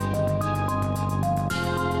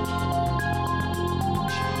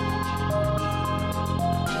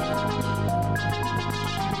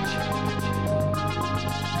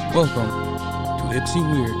Welcome to Ypsi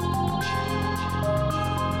Weird.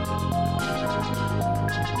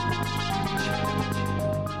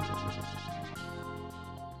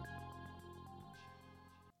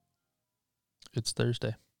 It's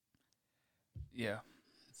Thursday. Yeah.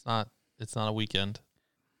 It's not a weekend.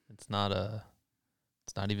 It's not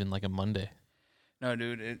even like a Monday. No,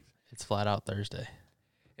 dude, It's flat out Thursday.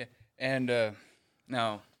 yeah. And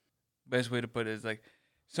now, best way to put it is like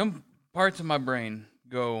some parts of my brain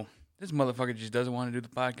go, this motherfucker just doesn't want to do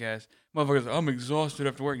the podcast. Motherfucker's like, I'm exhausted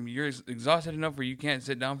after work. You're exhausted enough where you can't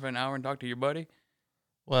sit down for an hour and talk to your buddy?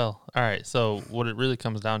 Well, all right. So what it really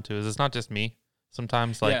comes down to is it's not just me.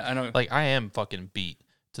 Sometimes Yeah, I know. I am fucking beat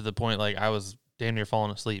to the point like I was damn near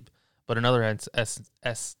falling asleep. But in other I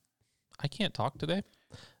can't talk today.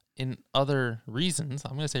 In other reasons,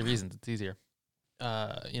 I'm gonna say reasons. It's easier.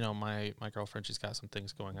 My girlfriend, she's got some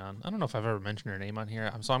things going on. I don't know if I've ever mentioned her name on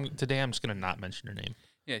here. Today I'm just gonna not mention her name.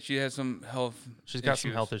 Yeah, she has some health She's got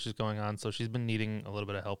some health issues going on, so she's been needing a little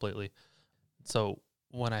bit of help lately. So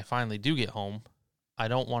when I finally do get home, I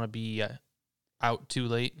don't want to be out too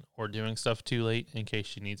late or doing stuff too late in case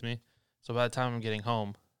she needs me. So by the time I'm getting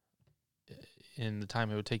home, in the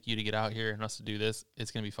time it would take you to get out here and us to do this,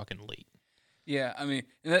 it's going to be fucking late. Yeah, I mean,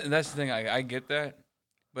 that's the thing. I get that.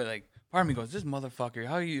 But, like, part of me goes, this motherfucker,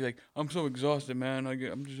 how you, like, I'm so exhausted, man.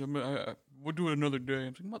 We'll do it another day.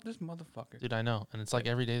 I'm like, this motherfucker. Dude, I know. And it's like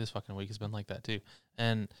every day this fucking week has been like that, too.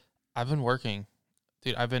 And I've been working.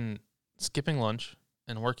 Dude, I've been skipping lunch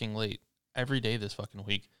and working late every day this fucking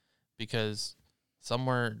week because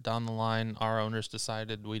somewhere down the line, our owners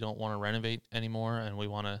decided we don't want to renovate anymore and we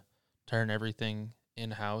want to turn everything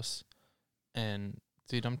in-house. And,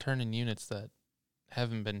 dude, I'm turning units that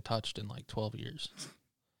haven't been touched in like 12 years.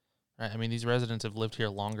 Right? I mean, these residents have lived here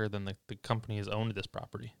longer than the company has owned this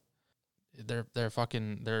property. It's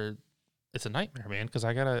a nightmare, man, because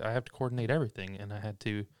I have to coordinate everything, and I had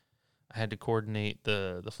to coordinate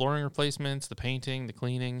the flooring replacements, the painting, the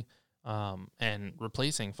cleaning, and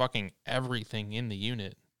replacing fucking everything in the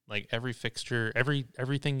unit. Like every fixture,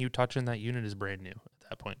 everything you touch in that unit is brand new at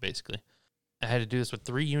that point, basically. I had to do this with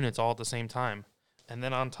 3 units all at the same time. And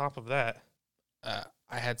then on top of that,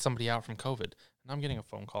 I had somebody out from COVID. And I'm getting a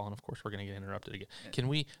phone call, and of course we're going to get interrupted again.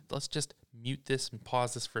 Yeah. Let's just mute this and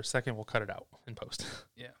pause this for a second. We'll cut it out in post.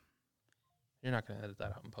 Yeah. You're not going to edit that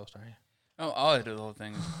out in post, are you? Oh, I'll edit the whole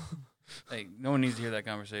thing. Like, no one needs to hear that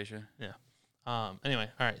conversation. Yeah. Anyway,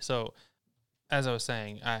 all right. So, as I was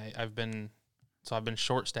saying, I've been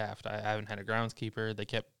short-staffed. I haven't had a groundskeeper. They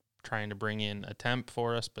kept trying to bring in a temp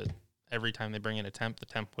for us, but every time they bring in a temp, the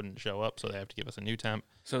temp wouldn't show up, so they have to give us a new temp.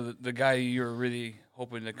 So the guy you were really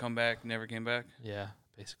hoping to come back never came back? Yeah,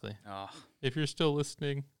 basically. Oh. If you're still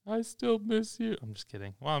listening, I still miss you. I'm just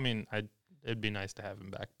kidding. Well, I mean, it'd be nice to have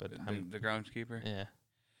him back, but the groundskeeper? Yeah.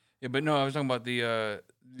 Yeah, but no, I was talking about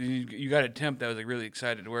you got a temp that was like really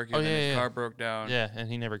excited to work here. His car broke down. Yeah, and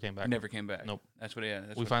he never came back. Never came back. Nope. That's what he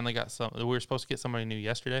had. We finally got we were supposed to get somebody new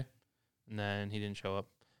yesterday, and then he didn't show up.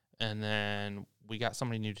 And then we got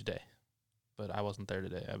somebody new today, but I wasn't there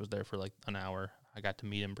today. I was there for like an hour. I got to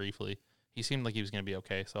meet him briefly. He seemed like he was going to be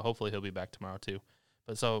okay, so hopefully he'll be back tomorrow too.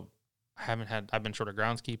 But so I've been short a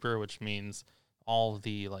groundskeeper, which means all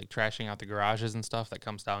the like trashing out the garages and stuff that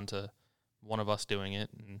comes down to one of us doing it.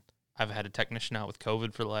 And I've had a technician out with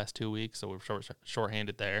COVID for the last 2 weeks, so we're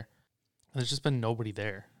shorthanded there. There's just been nobody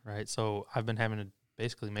there, right? So I've been having to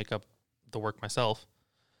basically make up the work myself.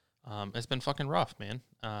 It's been fucking rough, man.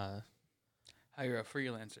 How you're a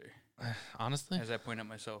freelancer? Honestly, as I point out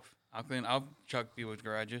myself, I'll chuck people's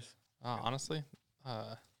garages. Honestly,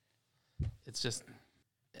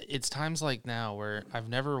 it's times like now where I've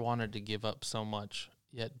never wanted to give up so much,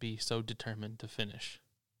 yet be so determined to finish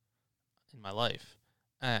in my life.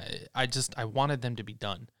 I wanted them to be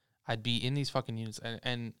done. I'd be in these fucking units,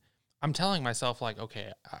 and I'm telling myself, like,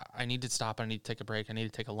 okay, I need to stop. I need to take a break. I need to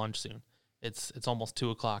take a lunch soon. It's almost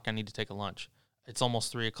 2:00. I need to take a lunch. It's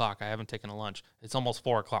almost 3:00. I haven't taken a lunch. It's almost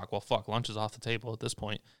 4:00. Well, fuck, lunch is off the table at this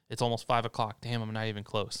point. It's almost 5:00. Damn, I'm not even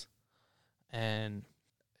close. And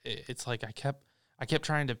it's like I kept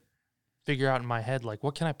trying to figure out in my head, like,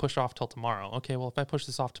 what can I push off till tomorrow? Okay, well, if I push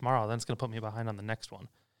this off tomorrow, then it's going to put me behind on the next one,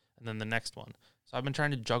 and then the next one. So I've been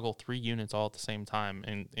trying to juggle 3 units all at the same time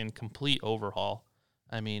in complete overhaul.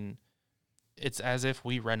 I mean, it's as if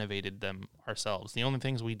we renovated them ourselves. The only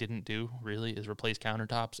things we didn't do, really, is replace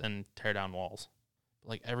countertops and tear down walls. But,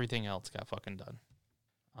 like, everything else got fucking done.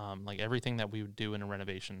 Like, everything that we would do in a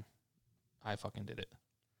renovation, I fucking did it.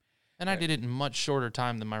 And I did it in much shorter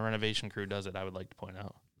time than my renovation crew does it, I would like to point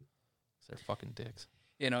out. They're fucking dicks.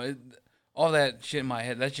 You know, all that shit in my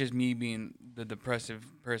head. That's just me being the depressive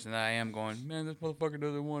person that I am. Going, man, this motherfucker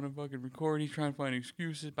doesn't want to fucking record. He's trying to find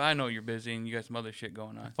excuses. But I know you're busy and you got some other shit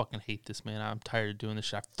going on. I fucking hate this, man. I'm tired of doing this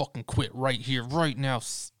shit. I fucking quit right here, right now.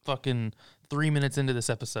 Fucking 3 minutes into this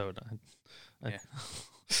episode. Yeah.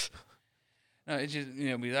 No, it's just,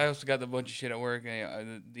 you know, I also got a bunch of shit at work.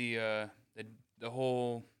 And, the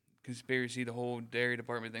whole conspiracy, the whole dairy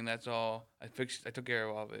department thing. That's all I fixed. I took care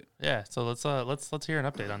of all of it. Yeah. So let's hear an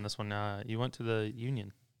update on this one. You went to the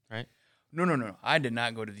union, right? No. I did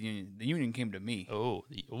not go to the union. The union came to me. Oh,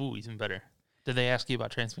 even better. Did they ask you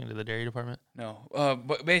about transferring to the dairy department? No.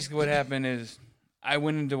 But basically what happened is I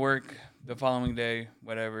went into work the following day,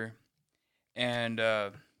 whatever, and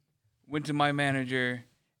went to my manager,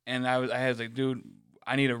 and I was like, dude,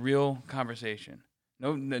 I need a real conversation.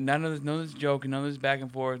 No, none of this joking, none of this back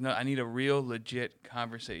and forth. No, I need a real, legit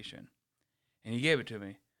conversation. And he gave it to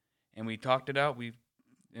me, and we talked it out. We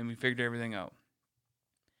figured everything out.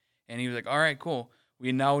 And he was like, all right, cool.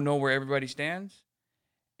 We now know where everybody stands,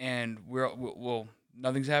 and we'll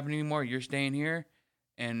nothing's happening anymore. You're staying here,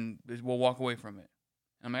 and we'll walk away from it.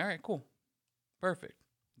 And I'm like, all right, cool, perfect,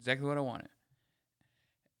 exactly what I wanted.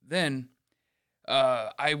 Then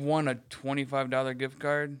I won a $25 gift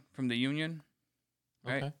card from the union.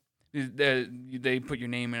 Right? Okay. They put your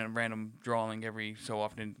name in a random drawing every so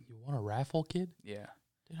often. You want a raffle, kid? Yeah.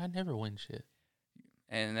 Dude, I never win shit.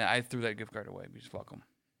 And I threw that gift card away. Just fuck them.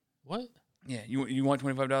 What? Yeah. You want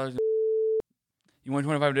 $25? You want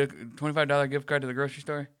 $25 gift card to the grocery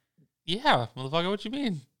store? Yeah, motherfucker. What you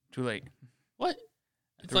mean? Too late. What?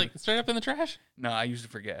 It's like straight up in the trash? No, I used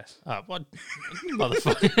it for gas. What?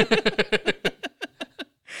 Motherfucker.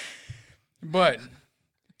 But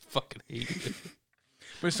fucking hate it.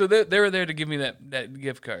 But so they were there to give me that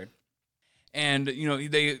gift card, and you know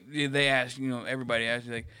they asked, you know, everybody asked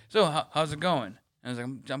me like, so how's it going? And I was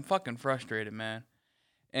like, I'm fucking frustrated, man.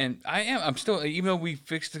 And I'm still, even though we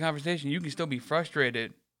fixed the conversation, you can still be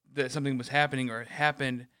frustrated that something was happening or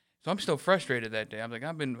happened. So I'm still frustrated that day. I'm like,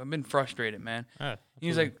 I've been frustrated, man.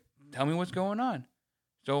 He's like, tell me what's going on.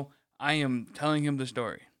 So I am telling him the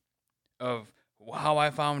story of how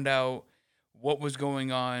I found out, what was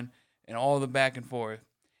going on, and all the back and forth.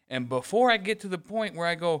 And before I get to the point where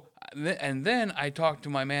I go, and then I talk to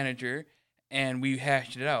my manager, and we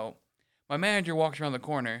hashed it out. My manager walks around the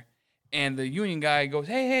corner, and the union guy goes,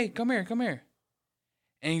 hey, come here.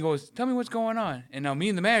 And he goes, tell me what's going on. And now me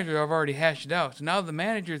and the manager have already hashed it out. So now the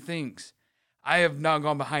manager thinks I have now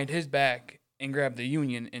gone behind his back and grabbed the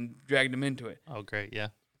union and dragged him into it. Oh, great, yeah.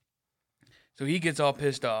 So he gets all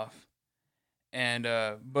pissed off. And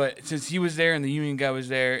but since he was there and the union guy was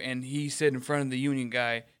there and he said in front of the union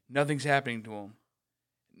guy, nothing's happening to him.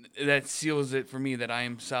 That seals it for me that I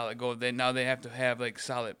am solid gold. Now they have to have like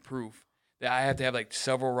solid proof. That I have to have like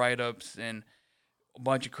several write-ups and a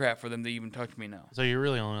bunch of crap for them to even touch me now. So you're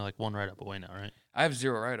really only like one write-up away now, right? I have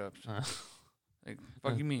 0 write-ups. Like,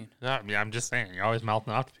 fuck you mean? I mean, I'm just saying. You're always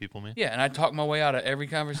mouthing off to people, man. Yeah, and I talk my way out of every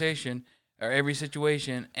conversation or every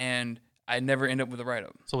situation, and I never end up with a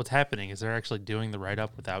write-up. So what's happening is they're actually doing the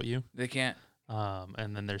write-up without you? They can't.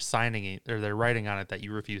 And then they're signing it, or they're writing on it that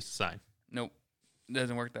you refuse to sign. Nope. It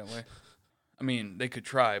doesn't work that way. I mean, they could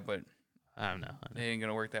try, but I don't know. They ain't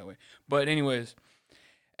gonna work that way. But anyways,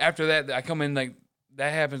 after that, I come in like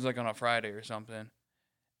that happens like on a Friday or something,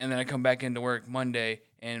 and then I come back into work Monday,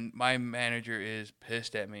 and my manager is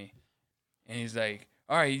pissed at me, and he's like,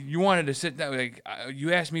 "All right, you wanted to sit down. Like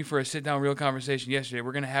you asked me for a sit down real conversation yesterday.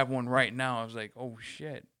 We're gonna have one right now." I was like, "Oh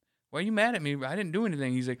shit, why are you mad at me? I didn't do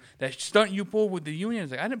anything." He's like, "That stunt you pulled with the union." I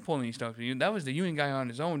was like, "I didn't pull any stunts with you. That was the union guy on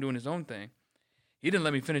his own doing his own thing. He didn't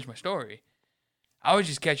let me finish my story. I was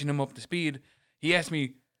just catching him up to speed." He asked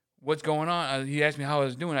me what's going on. He asked me how I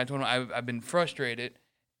was doing. I told him I've been frustrated,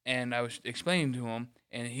 and I was explaining to him,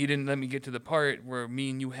 and he didn't let me get to the part where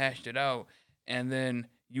me and you hashed it out, and then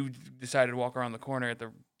you decided to walk around the corner at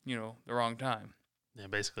the wrong time. Yeah,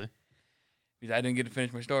 basically. Because I didn't get to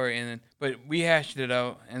finish my story, but we hashed it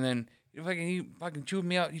out, and then he fucking chewed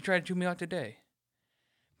me out. He tried to chew me out today,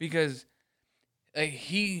 because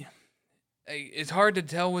it's hard to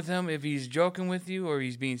tell with him if he's joking with you or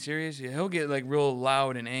he's being serious. He'll get like real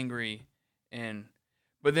loud and angry,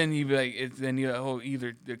 but then he'll be like, he'll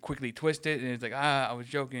either quickly twist it and it's like, I was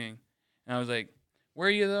joking, and I was like, were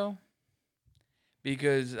you though?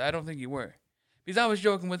 Because I don't think you were, because I was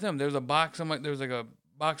joking with him. There was a box. There was like a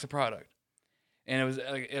box of product, and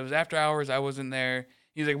it was after hours. I wasn't there.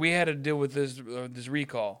 He's like, we had to deal with this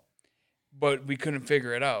recall, but we couldn't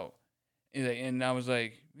figure it out. And I was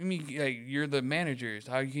like, you mean, like, you're the managers.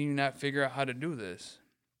 How can you not figure out how to do this?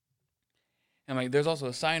 I'm like, there's also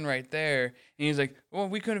a sign right there. And he's like, well,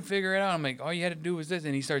 we couldn't figure it out. I'm like, all you had to do was this.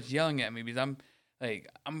 And he starts yelling at me because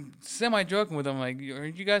I'm semi-joking with him. Like,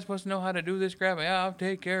 aren't you guys supposed to know how to do this crap? Yeah, I'll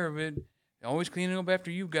take care of it. Always cleaning up after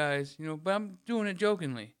you guys, but I'm doing it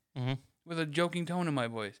jokingly with a joking tone in my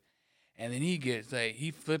voice. And then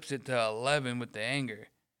he flips it to 11 with the anger.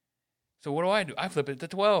 So what do? I flip it to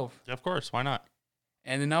 12. Of course, why not?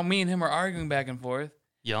 And then now me and him are arguing back and forth.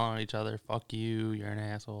 Yelling at each other, fuck you, you're an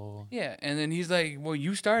asshole. Yeah, and then he's like, well,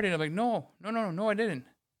 you started. I'm like, no, I didn't.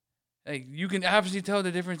 Like, you can obviously tell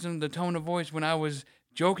the difference in the tone of voice when I was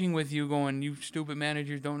joking with you going, you stupid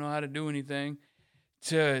managers don't know how to do anything,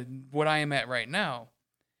 to what I am at right now.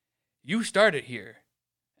 You started here,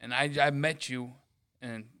 and I met you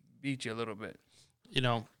and beat you a little bit.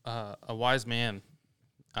 A wise man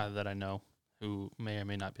that I know who may or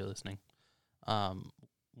may not be listening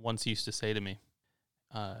once used to say to me,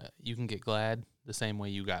 you can get glad the same way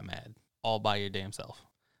you got mad, all by your damn self.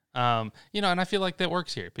 And I feel like that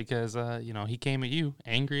works here because, he came at you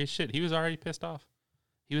angry as shit. He was already pissed off.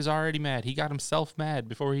 He was already mad. He got himself mad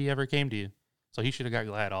before he ever came to you. So he should have got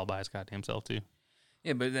glad all by his goddamn self too.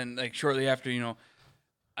 Yeah, but then like shortly after,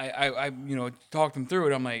 I talked him through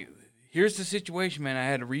it. I'm like, here's the situation, man. I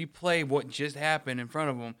had to replay what just happened in front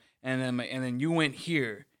of him, and then you went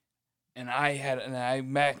here, and I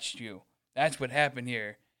matched you. That's what happened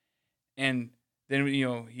here. And then,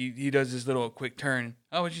 he does this little quick turn.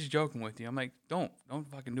 I was just joking with you. I'm like, don't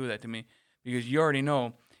fucking do that to me. Because you already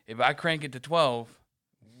know, if I crank it to 12,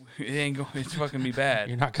 it's fucking be bad.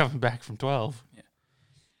 You're not coming back from 12.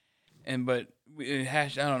 Yeah. But I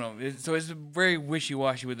don't know. So it's very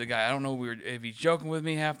wishy-washy with the guy. I don't know if he's joking with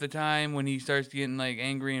me half the time when he starts getting like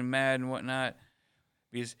angry and mad and whatnot.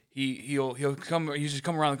 Because he'll just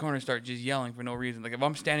come around the corner and start just yelling for no reason. Like if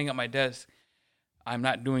I'm standing at my desk, I'm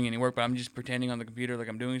not doing any work, but I'm just pretending on the computer like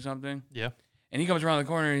I'm doing something. Yeah. And he comes around the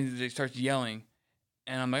corner and he starts yelling.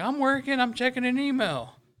 And I'm like, I'm working, I'm checking an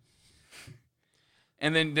email.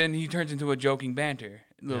 And then he turns into a joking banter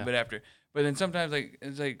a little bit after. But then sometimes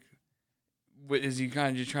it's like, is he kind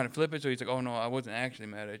of just trying to flip it? So he's like, oh no, I wasn't actually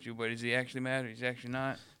mad at you, but is he actually mad or is he actually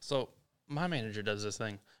not? So my manager does this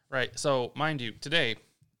thing. Right. So mind you, today,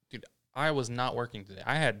 dude, I was not working today.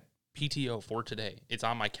 I had PTO for today. It's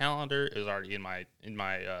on my calendar. It was already in my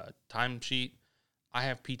time sheet. I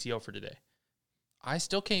have PTO for today. I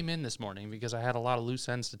still came in this morning because I had a lot of loose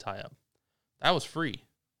ends to tie up. That was free,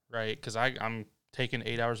 right? Because I'm taking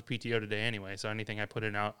 8 hours of PTO today anyway, so anything I put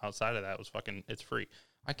in outside of that was it's free.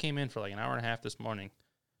 I came in for like an hour and a half this morning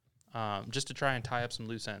just to try and tie up some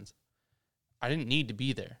loose ends. I didn't need to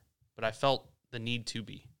be there, but I felt the need to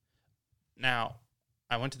be. Now,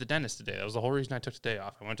 I went to the dentist today. That was the whole reason I took the day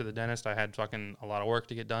off. I went to the dentist. I had a lot of work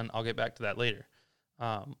to get done. I'll get back to that later.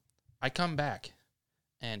 I come back,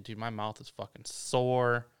 and, dude, my mouth is fucking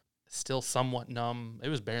sore, still somewhat numb. It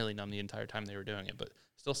was barely numb the entire time they were doing it, but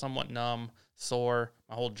still somewhat numb, sore.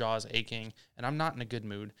 My whole jaw is aching, and I'm not in a good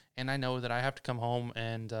mood. And I know that I have to come home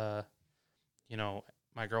and,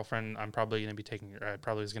 my girlfriend, I probably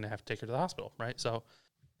was going to have to take her to the hospital, right? So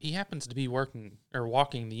he happens to be walking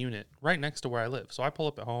the unit right next to where I live. So I pull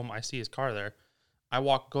up at home. I see his car there. I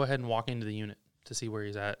go ahead and walk into the unit to see where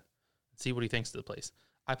he's at, see what he thinks of the place.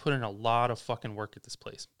 I put in a lot of fucking work at this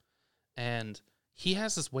place. And he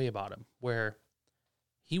has this way about him where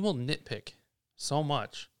he will nitpick so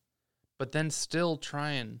much, but then still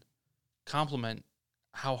try and compliment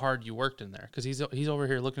how hard you worked in there. Because he's over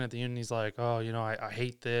here looking at the unit and he's like, oh, I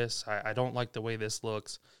hate this. I don't like the way this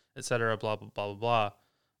looks, et cetera, blah, blah, blah, blah,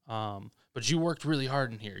 blah. But you worked really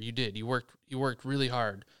hard in here. You did. You worked really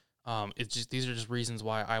hard. These are just reasons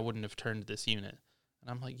why I wouldn't have turned this unit. And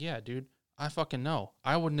I'm like, yeah, dude, I fucking know.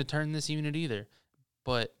 I wouldn't have turned this unit either.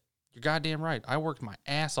 But you're goddamn right. I worked my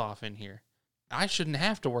ass off in here. I shouldn't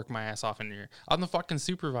have to work my ass off in here. I'm the fucking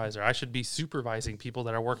supervisor. I should be supervising people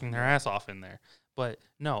that are working their ass off in there. But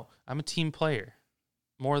no, I'm a team player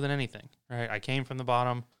more than anything, right? I came from the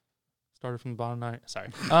bottom, started from the bottom. Sorry.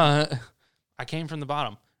 I came from the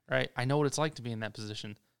bottom, right? I know what it's like to be in that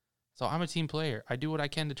position. So I'm a team player. I do what I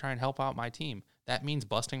can to try and help out my team. That means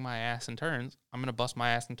busting my ass in turns. I'm going to bust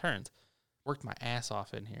my ass in turns. Worked my ass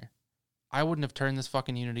off in here. I wouldn't have turned this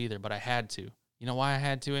fucking unit either, but I had to. You know why I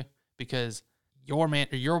had to? Because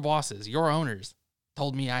your bosses, your owners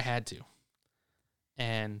told me I had to.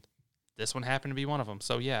 And this one happened to be one of them.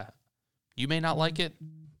 So yeah, you may not like it,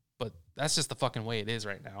 but that's just the fucking way it is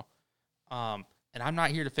right now. And I'm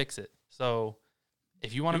not here to fix it. So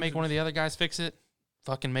if you want to make one of the other guys fix it,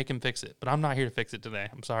 fucking make him fix it. But I'm not here to fix it today.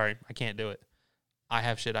 I'm sorry. I can't do it. I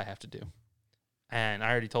have shit I have to do. And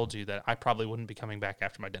I already told you that I probably wouldn't be coming back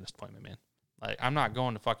after my dentist appointment, man. Like, I'm not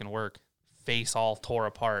going to fucking work face all tore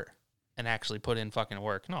apart and actually put in fucking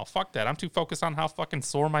work. No, fuck that. I'm too focused on how fucking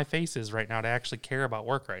sore my face is right now to actually care about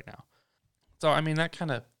work right now. So, I mean, that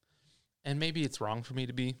kind of, and maybe it's wrong for me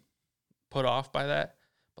to be put off by that,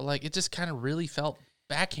 but like it just kind of really felt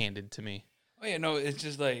backhanded to me. Oh yeah, no, it's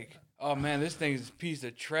just like, oh man, this thing's a piece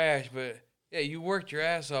of trash, but yeah, you worked your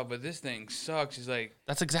ass off, but this thing sucks. It's like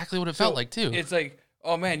That's exactly what it felt like too. It's like,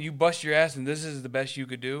 oh man, you bust your ass and this is the best you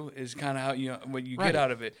could do. Is kind of how what you get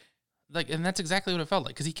out of it. Like, and that's exactly what it felt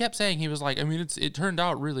like, because he kept saying, he was like, I mean, it turned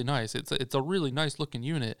out really nice. It's a really nice looking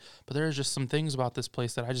unit, but there's just some things about this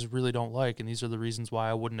place that I just really don't like, and these are the reasons why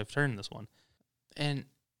I wouldn't have turned this one. And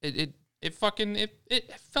it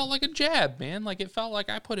felt like a jab, man. Like, it felt like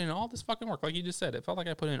I put in all this fucking work, like you just said. It felt like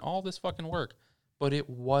I put in all this fucking work, but it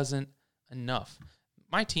wasn't enough.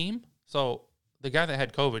 My team, so the guy that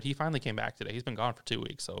had COVID, he finally came back today. He's been gone for 2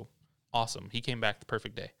 weeks, so awesome. He came back the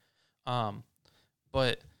perfect day.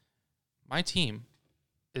 But my team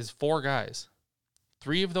is 4 guys.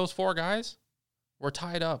 3 of those 4 guys were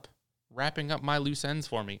tied up, wrapping up my loose ends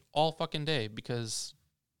for me all fucking day because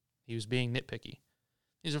he was being nitpicky.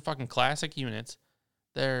 These are fucking classic units.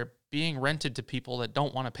 They're being rented to people that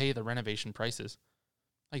don't want to pay the renovation prices.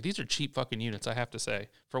 Like, these are cheap fucking units, I have to say.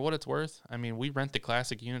 For what it's worth, I mean, we rent the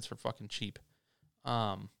classic units for fucking cheap.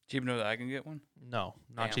 Cheap enough that I can get one? No,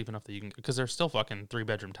 not cheap enough that you can, because they're still fucking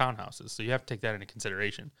 3-bedroom townhouses, so you have to take that into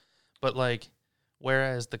consideration. But, like,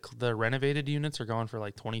 whereas the renovated units are going for,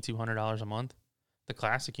 like, $2,200 a month, the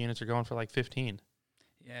classic units are going for, like, $15.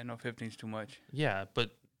 Yeah, no, 15's too much. Yeah, but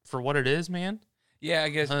for what it is, man. Yeah, I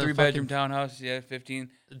guess 3-bedroom townhouse, yeah, 15.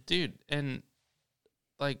 Dude, and,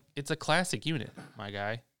 like, it's a classic unit, my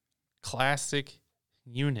guy. Classic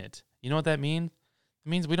unit. You know what that means? It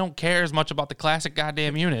means we don't care as much about the classic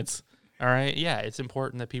goddamn units. All right? Yeah, it's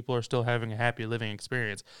important that people are still having a happy living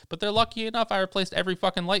experience. But they're lucky enough I replaced every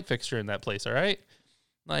fucking light fixture in that place, all right?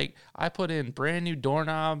 Like, I put in brand new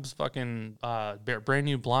doorknobs, fucking brand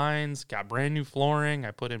new blinds, got brand new flooring.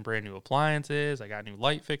 I put in brand new appliances. I got new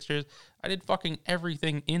light fixtures. I did fucking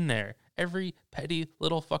everything in there. Every petty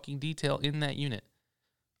little fucking detail in that unit.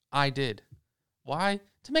 I did. Why?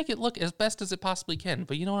 To make it look as best as it possibly can.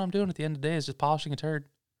 But you know what I'm doing at the end of the day is just polishing a turd.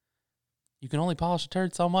 You can only polish a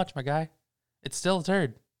turd so much, my guy. It's still a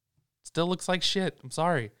turd. It still looks like shit. I'm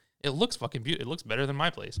sorry. It looks fucking beautiful. It looks better than my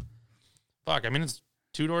place. Fuck, I mean, it's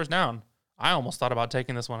 2 doors down. I almost thought about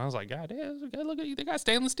taking this one. I was like, God damn, look at you. They got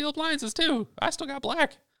stainless steel appliances too. I still got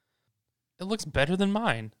black. It looks better than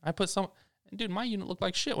mine. I put some... Dude, my unit looked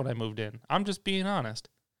like shit when I moved in. I'm just being honest.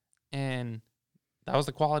 And that was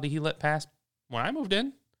the quality he let pass when I moved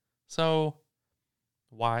in. So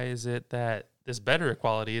why is it that this better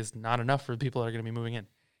quality is not enough for the people that are going to be moving in?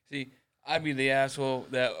 See, I'd be the asshole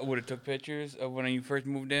that would have took pictures of when you first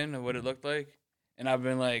moved in of what it looked like. And I've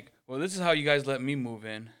been like, well, this is how you guys let me move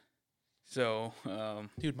in. So,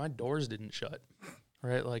 dude, my doors didn't shut.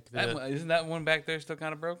 Right? Like, isn't that one back there still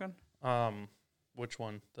kind of broken? Which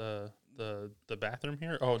one? The bathroom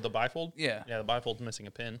here? Oh, the bifold? Yeah. Yeah, the bifold's missing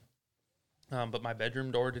a pin. But my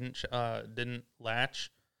bedroom door didn't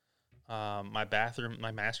latch. My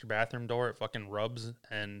master bathroom door, it fucking rubs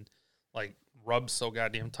and like rubs so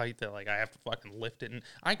goddamn tight that like I have to fucking lift it, and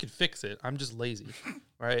I could fix it. I'm just lazy,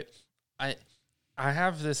 right? I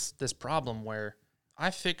have this problem where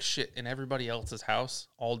I fix shit in everybody else's house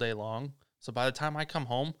all day long. So by the time I come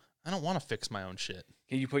home, I don't want to fix my own shit.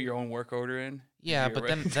 Can you put your own work order in? Yeah,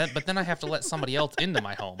 but then I have to let somebody else into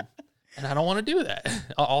my home. And I don't want to do that.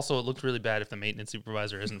 Also, it looks really bad if the maintenance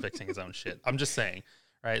supervisor isn't fixing his own shit. I'm just saying,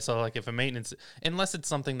 right? So, like, if a maintenance, unless it's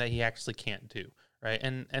something that he actually can't do, right?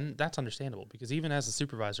 And that's understandable because even as a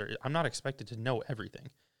supervisor, I'm not expected to know everything.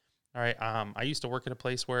 All right. I used to work at a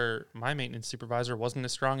place where my maintenance supervisor wasn't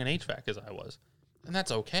as strong in HVAC as I was, and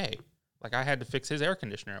that's okay. Like, I had to fix his air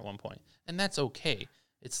conditioner at one point, and that's okay.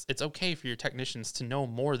 It's okay for your technicians to know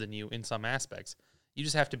more than you in some aspects. You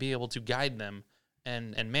just have to be able to guide them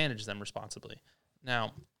and manage them responsibly.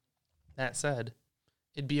 Now, that said,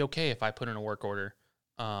 it'd be okay if I put in a work order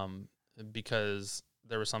because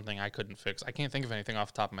there was something I couldn't fix. I can't think of anything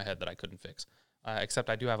off the top of my head that I couldn't fix,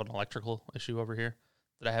 except I do have an electrical issue over here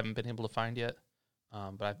that I haven't been able to find yet.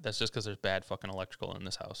 But that's just because there's bad fucking electrical in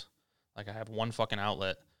this house. Like, I have one fucking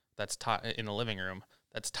outlet that's tied in the living room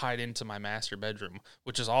that's tied into my master bedroom,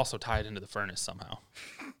 which is also tied into the furnace somehow.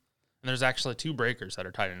 And there's actually 2 breakers that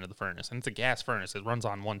are tied into the furnace, and it's a gas furnace. It runs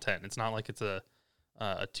on 110. It's not like it's a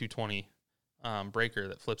 220 breaker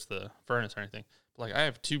that flips the furnace or anything. But like, I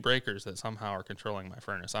have 2 breakers that somehow are controlling my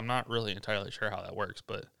furnace. I'm not really entirely sure how that works,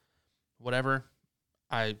 but whatever.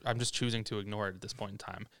 I'm just choosing to ignore it at this point in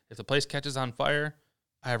time. If the place catches on fire,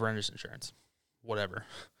 I have renter's insurance. Whatever.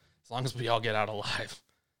 As as long as we all get out alive.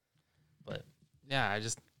 But yeah,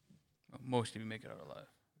 Most of you make it out alive.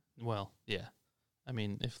 well, yeah. I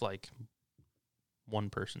mean, if like one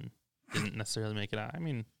person didn't necessarily make it out, I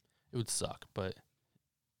mean, it would suck. But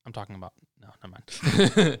I'm talking about never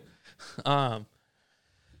mind.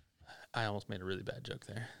 I almost made a really bad joke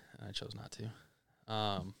there, and I chose not to.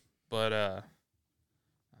 But I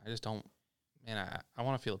just don't. Man, I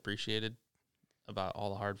want to feel appreciated about all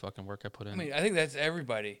the hard fucking work I put in. I mean, I think that's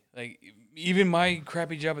everybody. Like, even my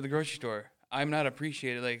crappy job at the grocery store, I'm not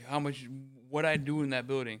appreciated. Like, what I do in that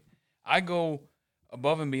building. I go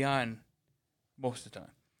above and beyond most of the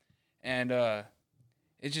time. And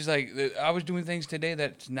it's just like, I was doing things today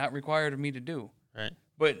that's not required of me to do. Right.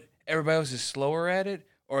 But everybody else is slower at it,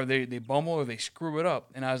 or they bumble, or they screw it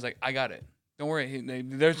up. And I was like, I got it. Don't worry.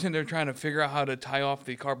 They're sitting there trying to figure out how to tie off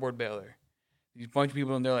the cardboard baler. These bunch of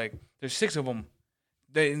people, and they're like, there's 6 of them.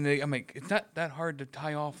 I'm like, it's not that hard to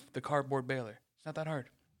tie off the cardboard baler. It's not that hard.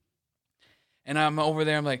 And I'm over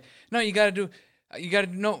there. I'm like, no, you got to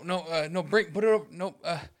break, put it up. No,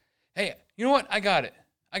 hey, you know what? I got it,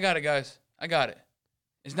 guys. I got it.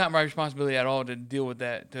 It's not my responsibility at all to deal with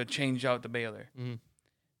that, to change out the baler. Mm-hmm.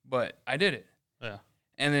 But I did it. Yeah.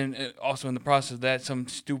 And then also in the process of that, some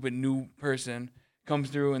stupid new person comes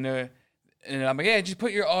through, and I'm like, yeah, just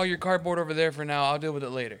put all your cardboard over there for now. I'll deal with it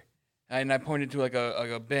later. And I pointed to like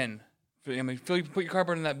a bin. I mean, put your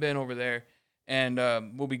cardboard in that bin over there, and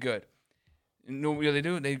we'll be good. And you know what they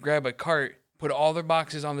do? They grab a cart, put all their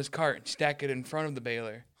boxes on this cart, and stack it in front of the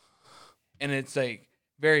baler. And it's like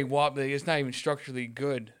very wobbly. It's not even structurally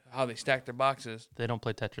good how they stack their boxes. They don't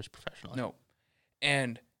play Tetris professionally. No.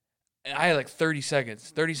 And I had like 30 seconds.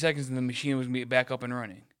 30 seconds, and the machine was back up and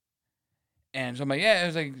running. And so I'm like, yeah, I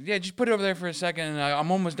was like, yeah, just put it over there for a second, and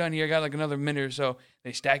I'm almost done here. I got like another minute or so.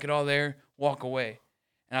 They stack it all there, walk away.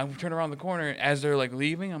 And I turn around the corner, as they're like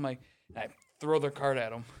leaving, I'm like, I throw their cart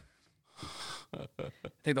at them.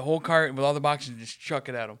 Take the whole cart with all the boxes and just chuck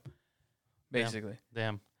it at them, basically.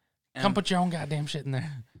 Damn. Come put your own goddamn shit in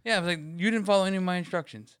there. Yeah, I was like, you didn't follow any of my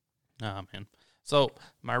instructions. Oh, man. So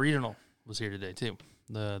my regional was here today, too,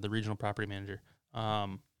 the regional property manager.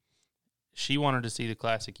 She wanted to see the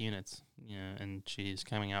classic units, and she's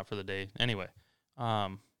coming out for the day. Anyway,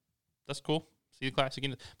 that's cool. See the classic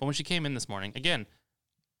units. But when she came in this morning, again,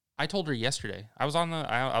 I told her yesterday. I was on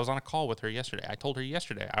a call with her yesterday. I told her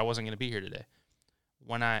yesterday I wasn't going to be here today.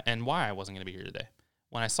 And why I wasn't going to be here today.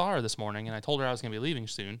 When I saw her this morning and I told her I was going to be leaving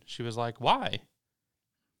soon, she was like, "Why?"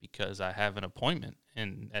 Because I have an appointment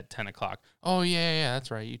at 10 o'clock. Oh, yeah,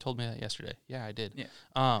 that's right. You told me that yesterday. Yeah, I did.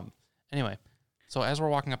 Yeah. Anyway, so as we're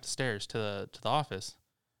walking up the stairs to the office,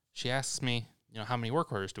 she asks me, how many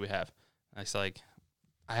work orders do we have? And I was like,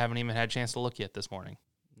 I haven't even had a chance to look yet this morning.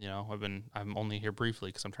 I'm only here briefly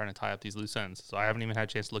because I'm trying to tie up these loose ends. So I haven't even had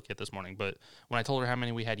a chance to look yet this morning. But when I told her how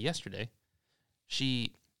many we had yesterday,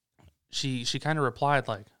 she kind of replied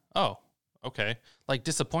like, "Oh, okay," like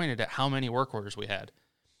disappointed at how many work orders we had.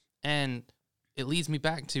 And it leads me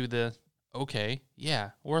back to okay, yeah,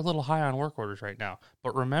 we're a little high on work orders right now.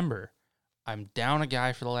 But remember, I'm down a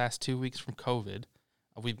guy for the last 2 weeks from COVID.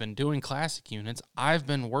 We've been doing classic units. I've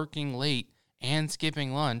been working late and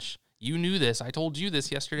skipping lunch. You knew this. I told you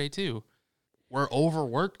this yesterday too. We're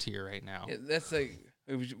overworked here right now. Yeah, that's like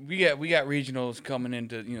we got regionals coming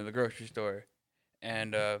into the grocery store,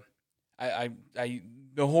 and I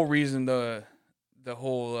the whole reason the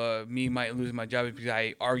whole me might lose my job is because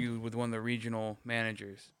I argued with one of the regional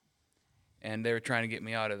managers, and they were trying to get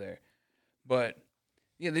me out of there. But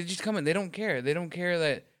yeah, they just come in. They don't care. They don't care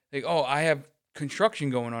that like, oh, I have construction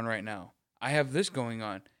going on right now. I have this going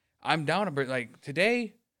on. I'm down a bit. Like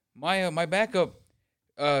today, my backup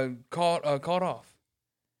called off,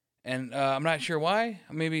 and I'm not sure why.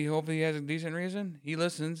 Hopefully he has a decent reason. He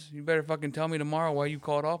listens. You better fucking tell me tomorrow why you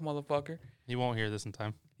called off, motherfucker. He won't hear this in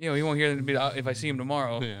time. He won't hear it if I see him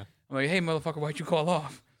tomorrow. Yeah. I'm like, hey, motherfucker, why'd you call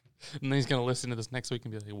off? And then he's gonna listen to this next week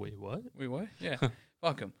and be like, wait, what? Wait, what? Yeah.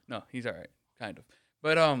 Fuck him. No, he's all right, kind of.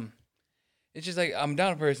 But it's just like I'm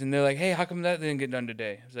down a person. They're like, hey, how come that didn't get done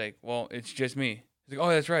today? It's like, well, it's just me. It's like, oh,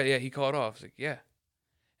 that's right. Yeah, he called off. It's like, yeah.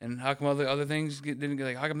 And how come other things didn't get,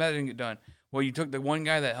 like, how come that didn't get done? Well, you took the one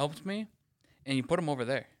guy that helped me, and you put him over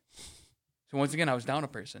there. So once again, I was down a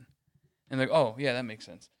person. And like, oh, yeah, that makes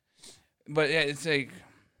sense. But yeah, it's like,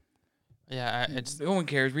 yeah, no one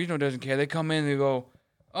cares. Regional doesn't care. They come in and they go,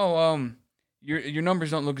 oh, your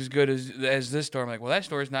numbers don't look as good as this store. I'm like, well, that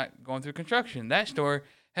store is not going through construction. That store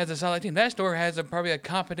has a solid team. That store has probably a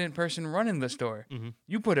competent person running the store. Mm-hmm.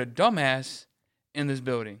 You put a dumbass in this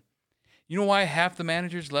building. You know why half the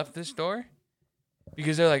managers left this store?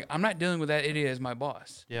 because they're like, I'm not dealing with that idiot as my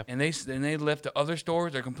boss. Yeah. And they left the other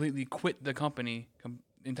stores or completely quit the company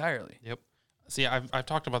entirely. Yep. See, I've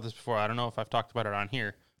talked about this before. I don't know if I've talked about it on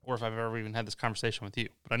here or if I've ever even had this conversation with you,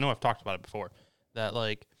 but I know I've talked about it before. That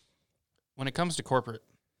like when it comes to corporate,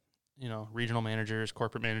 regional managers,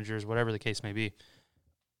 corporate managers, whatever the case may be,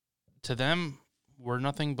 to them, we're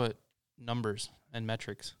nothing but numbers and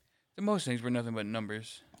metrics. So most things were nothing but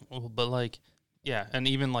numbers. Well, but like, yeah, and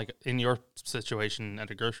even like in your situation at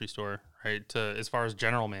a grocery store, right? As far as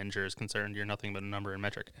general manager is concerned, you're nothing but a number and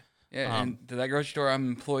metric. Yeah, and to that grocery store, I'm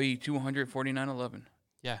employee 24911.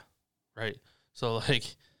 Yeah, right. So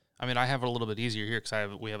like, I mean, I have it a little bit easier here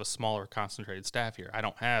because we have a smaller, concentrated staff here. I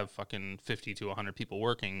don't have fucking 50 to 100 people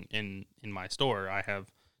working in my store. I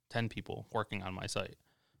have 10 people working on my site,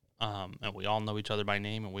 and we all know each other by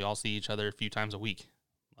name, and we all see each other a few times a week,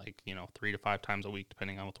 like 3 to 5 times a week,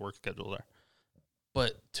 depending on what the work schedules are.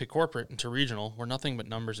 But to corporate and to regional, we're nothing but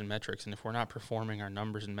numbers and metrics. And if we're not performing our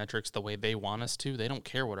numbers and metrics the way they want us to, they don't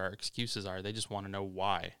care what our excuses are. They just want to know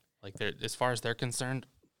why. Like, as far as they're concerned,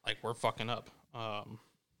 like, we're fucking up.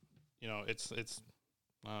 It's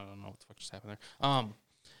I don't know what the fuck just happened there.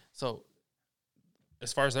 So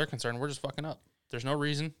as far as they're concerned, we're just fucking up. There's no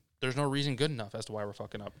reason good enough as to why we're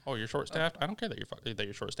fucking up. Oh, you're short-staffed? I don't care that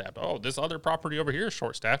you're short-staffed. Oh, this other property over here is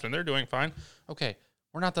short-staffed and they're doing fine. Okay,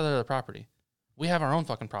 we're not the other property. We have our own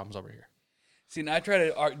fucking problems over here. See, and I try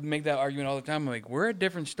to make that argument all the time. I'm like, we're a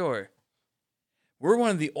different store. We're one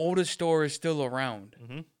of the oldest stores still around.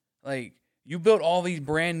 Mm-hmm. Like, you built all these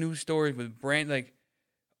brand new stores with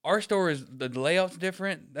our store is, the layout's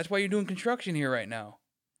different. That's why you're doing construction here right now.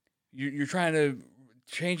 You're trying to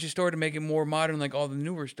change the store to make it more modern like all the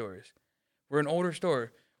newer stores. We're an older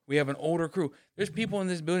store. We have an older crew. There's people in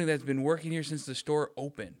this building that's been working here since the store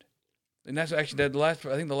opened. And that's actually the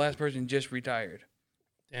last person just retired.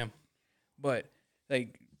 Damn. But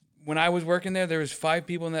like when I was working there was 5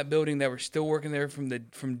 people in that building that were still working there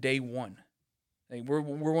from day one. Like we're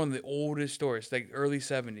one of the oldest stores, like early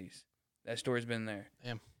 70s. That store's been there.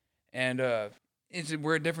 Damn. And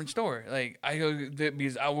we're a different store. Like I go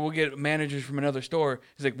because I will get managers from another store.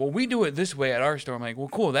 It's like, well, we do it this way at our store. I'm like, well,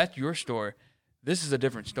 cool, that's your store. This is a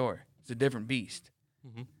different store. It's a different beast.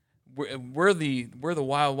 Mm-hmm. We're the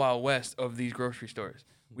wild, wild west of these grocery stores.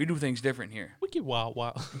 We do things different here. We get wild.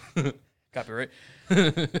 Copyright.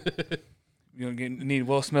 Need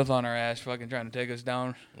Will Smith on our ass fucking trying to take us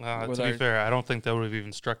down. To be fair, I don't think that would have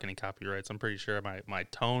even struck any copyrights. I'm pretty sure my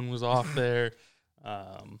tone was off there.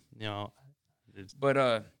 But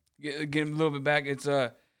getting a little bit back, it's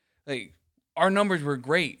like our numbers were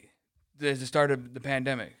great at the start of the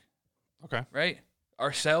pandemic. Okay. Right?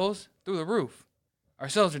 Our sales through the roof. Our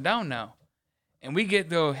sales are down now. And we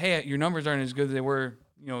get hey, your numbers aren't as good as they were,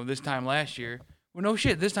 this time last year. Well, no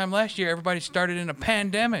shit. This time last year, everybody started in a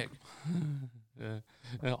pandemic.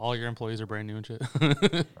 Yeah. All your employees are brand new and shit.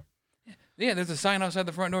 Yeah, there's a sign outside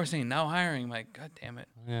the front door saying, now hiring. I'm like, God damn it.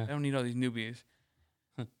 Yeah. I don't need all these newbies.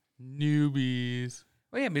 Newbies.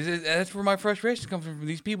 Well, yeah, because that's where my frustration comes from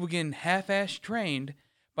these people getting half-ass trained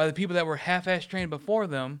by the people that were half-ass trained before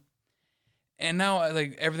them. And now,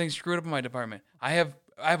 like, everything's screwed up in my department. I have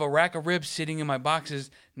a rack of ribs sitting in my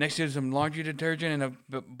boxes next to some laundry detergent and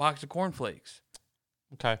a box of cornflakes.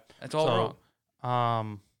 Okay. That's all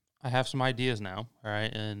wrong. I have some ideas now, all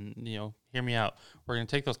right? And, hear me out. We're going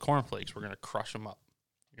to take those cornflakes. We're going to crush them up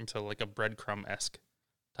into, like, a breadcrumb-esque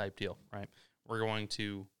type deal, right? We're going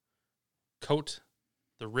to coat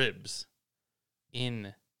the ribs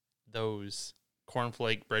in those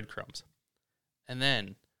cornflake breadcrumbs. And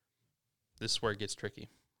then, this is where it gets tricky.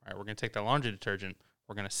 All right, we're going to take that laundry detergent.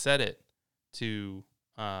 We're going to set it to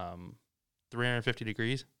 350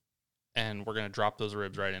 degrees, and we're going to drop those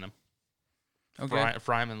ribs right in them. Okay.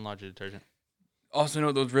 Fry them in laundry detergent. Also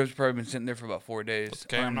note those ribs probably been sitting there for about 4 days.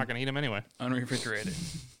 Okay, I'm not going to eat them anyway. Unrefrigerated.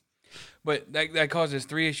 But that causes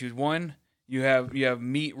 3 issues. One, you have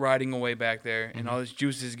meat rotting away back there, and all this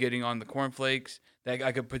juice is getting on the cornflakes that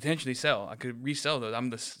I could potentially sell. I could resell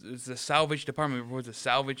those. It's the salvage department. We're supposed to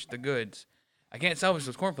salvage the goods. I can't salvage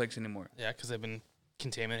those cornflakes anymore. Yeah, because they've been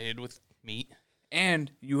contaminated with meat.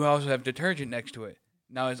 And you also have detergent next to it.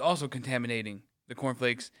 Now it's also contaminating the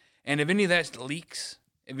cornflakes. And if any of that leaks,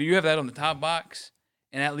 if you have that on the top box,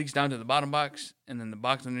 and that leaks down to the bottom box, and then the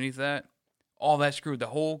box underneath that, all that screwed. The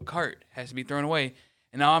whole cart has to be thrown away.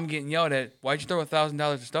 And now I'm getting yelled at, why'd you throw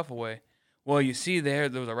 $1,000 of stuff away? Well, you see there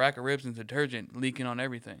was a rack of ribs and detergent leaking on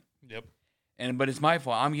everything. Yep. But it's my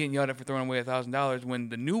fault. I'm getting yelled at for throwing away $1,000 when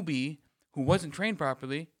the newbie, who wasn't trained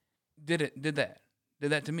properly, did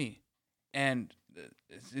that to me. And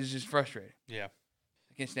it's just frustrating. Yeah.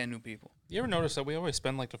 I can't stand new people. You ever notice that we always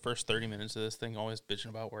spend like the first 30 minutes of this thing always bitching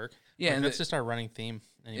about work? Yeah, like, and that's just our running theme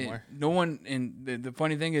anymore. No one, and the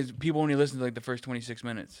funny thing is, people only listen to like the first 26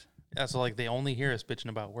 minutes. Yeah, so like they only hear us bitching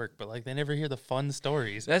about work, but like they never hear the fun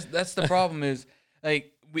stories. That's the problem is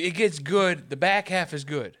like it gets good. The back half is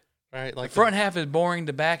good. Right, like the front half is boring.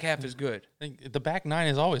 The back half is good. The back 9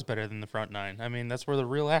 is always better than the front 9. I mean, that's where the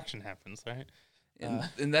real action happens, right?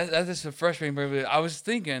 And that's just the frustrating part of it. I was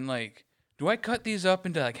thinking, like, do I cut these up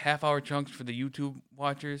into like half-hour chunks for the YouTube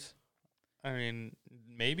watchers? I mean,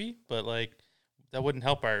 maybe, but like that wouldn't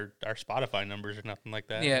help our Spotify numbers or nothing like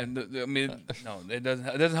that. Yeah, I mean, no, it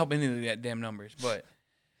doesn't help any of the damn numbers. But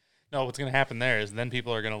no, what's gonna happen there is then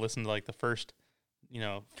people are gonna listen to like the first,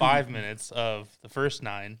 5 minutes of the first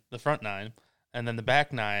 9, the front 9, and then the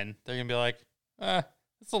back 9. They're gonna be like,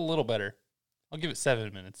 it's a little better. I'll give it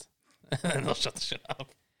 7 minutes, and they'll shut the shit off.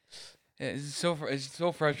 Yeah, it's so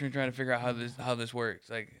frustrating trying to figure out how this works.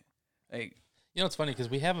 Like, it's funny because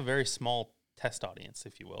we have a very small test audience,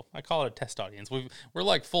 if you will. I call it a test audience. We're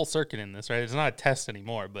like full circuit in this, right? It's not a test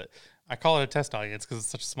anymore, but I call it a test audience because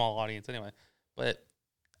it's such a small audience anyway. But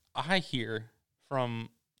I hear from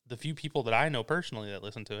the few people that I know personally that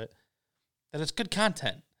listen to it that it's good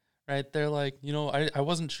content, right? They're like, I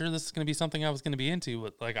wasn't sure this is going to be something I was going to be into,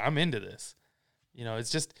 but like I'm into this.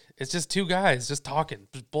 It's just two guys just talking,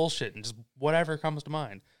 just bullshit, and just whatever comes to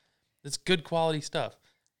mind. It's good quality stuff.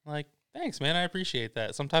 Like, thanks, man. I appreciate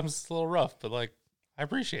that. Sometimes it's a little rough, but like, I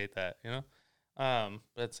appreciate that, But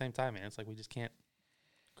at the same time, man, it's like we just can't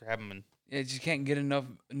grab them and just can't get enough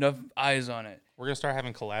eyes on it. We're gonna start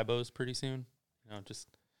having collabos pretty soon.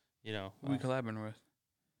 Who we collaborating with?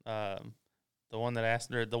 The one that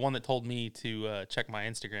asked, or the one that told me to check my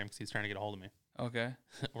Instagram because he's trying to get a hold of me. Okay.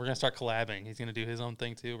 We're gonna start collabing. He's gonna do his own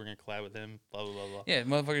thing too. We're gonna collab with him. Blah blah blah blah. Yeah,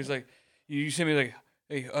 motherfuckers like you sent me like,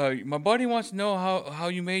 hey, my buddy wants to know how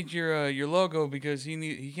you made your logo because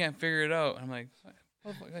he can't figure it out. And I'm like,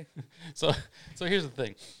 so here's the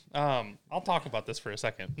thing. I'll talk about this for a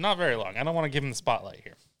second. Not very long. I don't want to give him the spotlight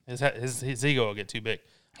here. His ego will get too big.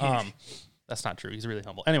 That's not true. He's really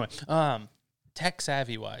humble. Anyway, tech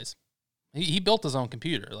savvy wise, he built his own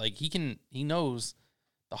computer. Like he knows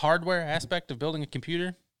the hardware aspect of building a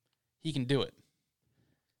computer. He can do it.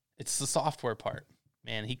 It's the software part,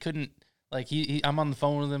 man. He couldn't. Like I'm on the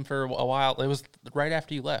phone with him for a while. It was right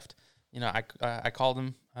after you left. I called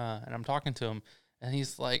him and I'm talking to him, and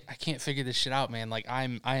he's like, I can't figure this shit out, man. Like I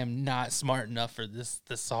am not smart enough for this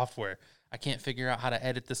software. I can't figure out how to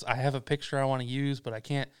edit this. I have a picture I want to use, but I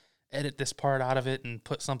can't edit this part out of it and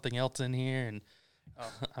put something else in here. And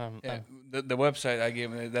the website I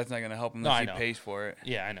gave him, that's not going to help him unless he pays for it.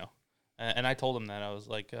 Yeah, I know. And I told him that. I was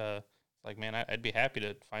like, man, I'd be happy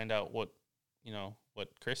to find out what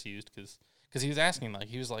Chris used, because he was asking, like,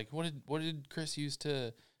 he was like, what did Chris use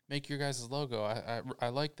to make your guys' logo? I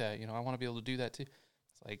like that. I want to be able to do that too.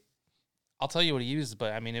 It's like, I'll tell you what he used,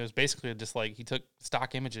 but I mean, it was basically just like he took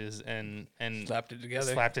stock images and slapped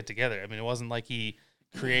it together. I mean, it wasn't like he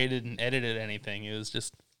created and edited anything. It was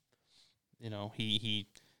just, he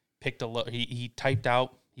picked he typed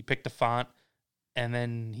out, he picked a font, and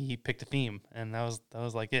then he picked a theme, and that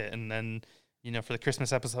was like it. And then, for the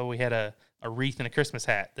Christmas episode, we had a wreath and a Christmas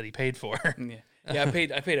hat that he paid for. Yeah, I paid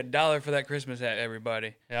 $1 for that Christmas hat,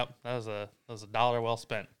 everybody. Yep, that was a dollar well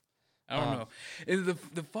spent. I don't know.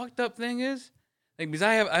 The fucked up thing is, like, because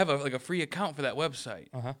I have a free account for that website.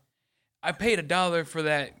 I paid $1 for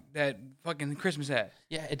that fucking Christmas hat.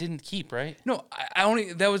 Yeah, it didn't keep, right? No, I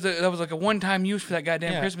only that was like a one-time use for that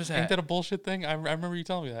goddamn Christmas hat. Ain't that a bullshit thing? I remember you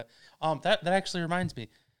telling me that. That actually reminds me.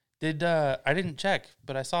 I didn't check,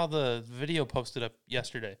 but I saw the video posted up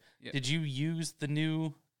yesterday. Yeah. Did you use the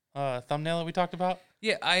new thumbnail that we talked about?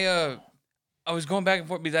 Yeah, I was going back and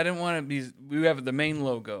forth because I didn't want to be. We have the main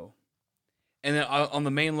logo, and then on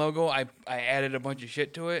the main logo, I added a bunch of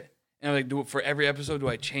shit to it. And I'm like, do it for every episode. Do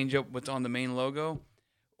I change up what's on the main logo,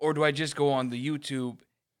 or do I just go on the YouTube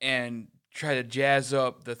and try to jazz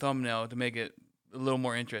up the thumbnail to make it a little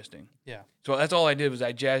more interesting? Yeah. So that's all I did was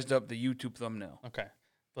I jazzed up the YouTube thumbnail. Okay,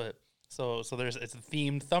 but so it's a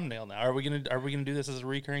themed thumbnail now. Are we gonna do this as a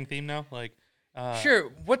recurring theme now? Like, sure.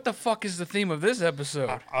 What the fuck is the theme of this episode?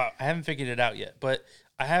 I haven't figured it out yet, but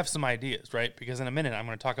I have some ideas, right? Because in a minute I'm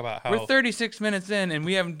going to talk about how we're 36 minutes in and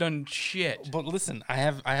we haven't done shit. But listen, I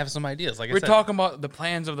have some ideas. Like we're talking about the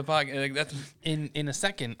plans of the podcast. Like that's in a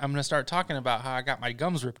second. I'm going to start talking about how I got my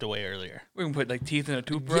gums ripped away earlier. We're going to put like teeth in a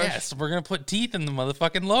toothbrush. Yes, we're going to put teeth in the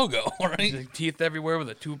motherfucking logo. Right? Like, teeth everywhere with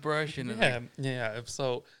a toothbrush and yeah.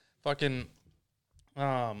 So fucking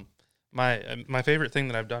my favorite thing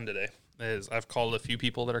that I've done today is I've called a few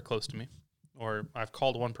people that are close to me, or I've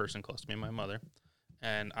called one person close to me, my mother.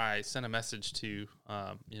 and I sent a message to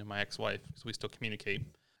my ex-wife because we still communicate.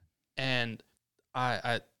 And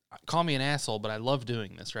I call me an asshole, but I love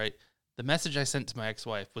doing this, right? The message I sent to my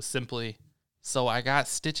ex-wife was simply, "So I got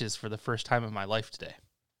stitches for the first time in my life today."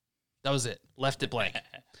 That was it. Left it blank.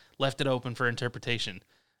 Left it open for interpretation.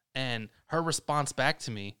 And her response back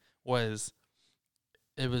to me was,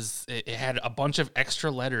 it had a bunch of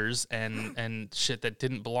extra letters and shit that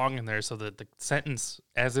didn't belong in there, so that the sentence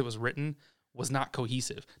as it was written was not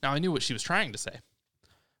cohesive. Now, I knew what she was trying to say,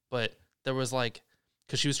 but there was like,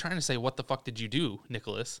 because she was trying to say, "What the fuck did you do,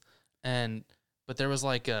 Nicholas?" But there was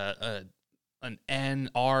like an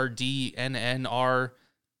NRDNNR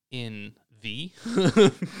in V.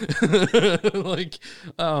 Like,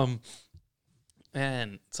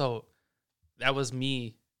 and so that was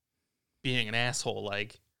me being an asshole.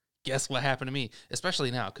 Like, guess what happened to me?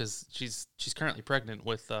 Especially now, because she's currently pregnant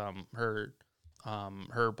with her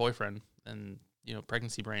boyfriend, and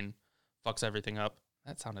pregnancy brain fucks everything up.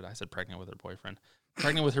 That sounded, I said pregnant with her boyfriend.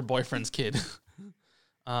 Pregnant with her boyfriend's kid.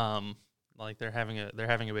 Like they're having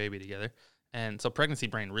a baby together. And so pregnancy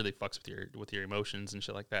brain really fucks with your emotions and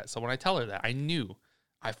shit like that. So when I tell her that,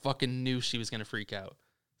 I fucking knew she was gonna freak out.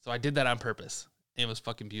 So I did that on purpose. It was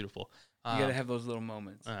fucking beautiful. You gotta have those little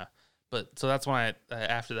moments. But so that's when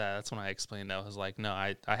after that, that's when I explained. I was like, no,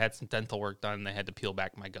 I had some dental work done, and they had to peel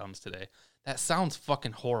back my gums today. That sounds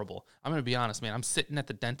fucking horrible. I'm gonna be honest, man. I'm sitting at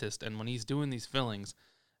the dentist, and when he's doing these fillings,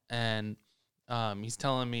 and he's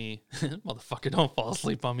telling me, "Motherfucker, don't fall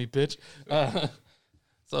asleep on me, bitch."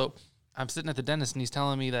 So I'm sitting at the dentist, and he's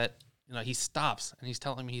telling me that he stops, and he's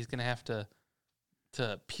telling me he's gonna have to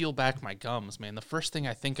peel back my gums, man. The first thing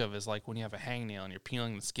I think of is like when you have a hangnail and you're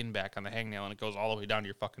peeling the skin back on the hangnail and it goes all the way down to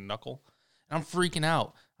your fucking knuckle. And I'm freaking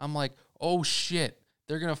out. I'm like, oh shit,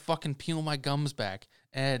 they're gonna fucking peel my gums back.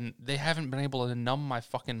 And they haven't been able to numb my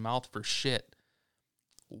fucking mouth for shit.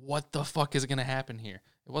 What the fuck is gonna happen here?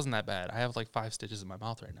 It wasn't that bad. I have like 5 stitches in my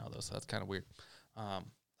mouth right now though, so that's kind of weird. I've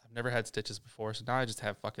never had stitches before, so now I just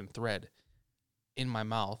have fucking thread in my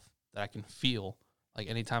mouth that I can feel like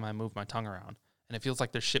anytime I move my tongue around. And it feels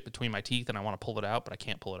like there's shit between my teeth, and I want to pull it out, but I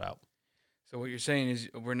can't pull it out. So what you're saying is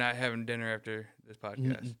we're not having dinner after this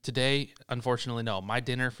podcast? Today, unfortunately, no. My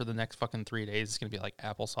dinner for the next fucking 3 days is going to be like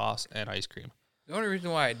applesauce and ice cream. The only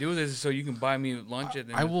reason why I do this is so you can buy me lunch.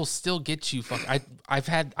 I will still get you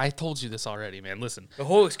I told you this already, man. Listen. The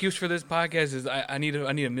whole excuse for this podcast is I need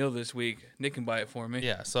a meal this week. Nick can buy it for me.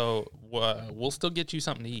 Yeah, so we'll still get you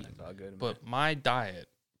something to eat. That's all good. But my diet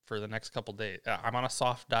for the next couple days, I'm on a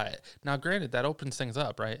soft diet. Now, granted, that opens things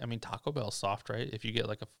up, right? I mean, Taco Bell's soft, right? If you get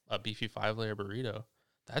like a beefy 5-layer burrito,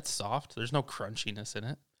 that's soft. There's no crunchiness in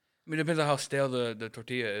it. I mean, it depends on how stale the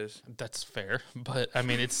tortilla is. That's fair. But, I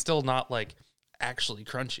mean, it's still not like actually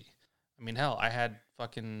crunchy. I mean, hell, I had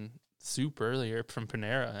fucking soup earlier from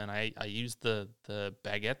Panera, and I used the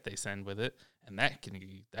baguette they send with it, and that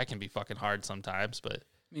can be fucking hard sometimes. But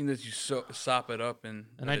I mean, that you sop it up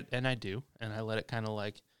and I do, and I let it kind of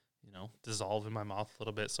like dissolve in my mouth a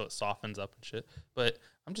little bit so it softens up and shit. But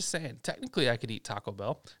I'm just saying, technically, I could eat Taco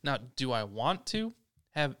Bell. Now, do I want to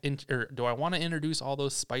do I want to introduce all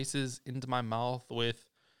those spices into my mouth with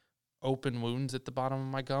open wounds at the bottom of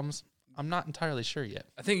my gums? I'm not entirely sure yet.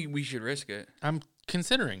 I think we should risk it. I'm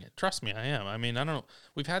considering it. Trust me, I am. I mean, I don't know.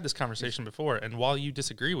 We've had this conversation before, and while you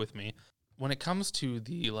disagree with me, when it comes to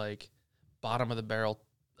the like bottom of the barrel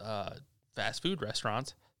fast food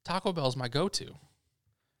restaurants, Taco Bell's my go-to.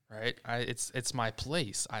 Right? It's my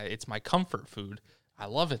place. It's my comfort food. I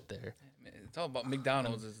love it there. Man, it's all about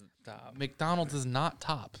McDonald's is top. McDonald's is not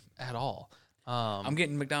top at all. I'm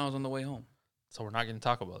getting McDonald's on the way home. So we're not getting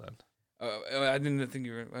Taco Bell then. I didn't think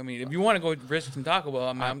you were. I mean, if you want to go risk some Taco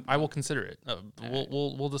Bell, I will consider it.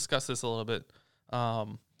 We'll discuss this a little bit. I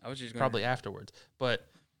was just probably afterwards. But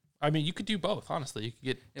I mean, you could do both. Honestly, you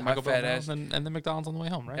could get Taco Bell and then McDonald's on the way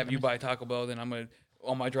home, right? Have you buy Taco Bell, then I'm gonna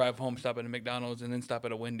on my drive home stop at a McDonald's and then stop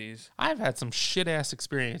at a Wendy's. I've had some shit ass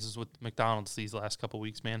experiences with McDonald's these last couple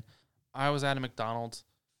weeks, man. I was at a McDonald's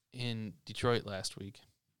in Detroit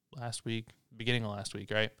beginning of last week,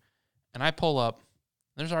 right? And I pull up.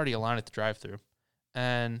 There's already a line at the drive-thru,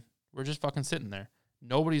 and we're just fucking sitting there.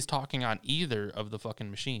 Nobody's talking on either of the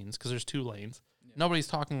fucking machines because there's 2 lanes. Yeah. Nobody's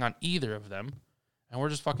talking on either of them, and we're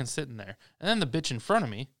just fucking sitting there. And then the bitch in front of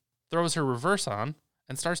me throws her reverse on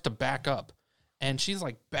and starts to back up, and she's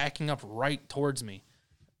like backing up right towards me.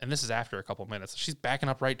 And this is after a couple minutes. She's backing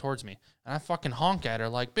up right towards me, and I fucking honk at her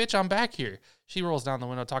like, "Bitch, I'm back here." She rolls down the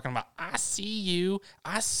window talking about, I see you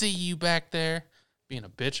back there." Being a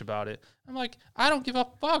bitch about it. I'm like, I don't give a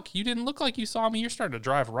fuck. You didn't look like you saw me. You're starting to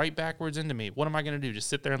drive right backwards into me. What am I going to do? Just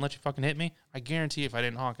sit there and let you fucking hit me? I guarantee if I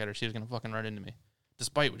didn't honk at her, she was going to fucking run into me.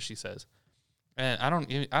 despite what she says. And I don't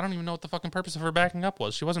even know what the fucking purpose of her backing up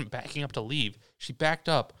was. She wasn't backing up to leave. She backed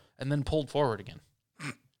up and then pulled forward again.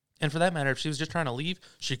 And for that matter, if she was just trying to leave,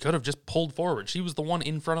 she could have just pulled forward. She was the one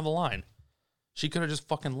in front of the line. She could have just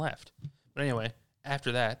fucking left. But anyway,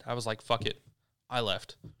 after that, I was like, fuck it. I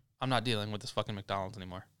left. I'm not dealing with this fucking McDonald's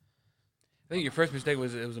anymore. I think your first mistake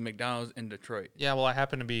was it was a McDonald's in Detroit. Yeah, well, I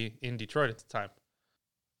happened to be in Detroit at the time.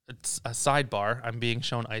 It's a sidebar. I'm being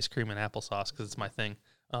shown ice cream and applesauce because it's my thing.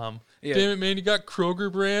 Damn it, man! You got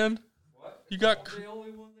Kroger brand. What? You got. The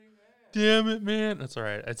only one they had. Damn it, man! That's all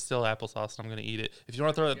right. It's still applesauce, and I'm gonna eat it. If you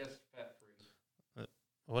want to throw it,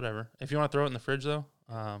 whatever. If you want to throw it in the fridge, though,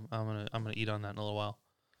 I'm gonna eat on that in a little while.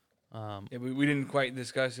 Yeah, we didn't quite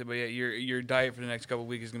discuss it, but yeah, your diet for the next couple of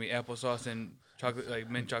weeks is gonna be applesauce and chocolate, like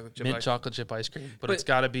mint chocolate chip ice cream. But it's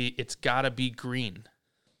gotta be green.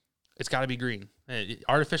 It's gotta be green,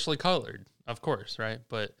 artificially colored, of course, right?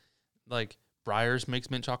 But like Breyers makes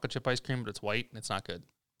mint chocolate chip ice cream, but it's white and it's not good.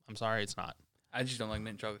 I'm sorry, it's not. I just don't like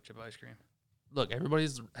mint chocolate chip ice cream. Look, everybody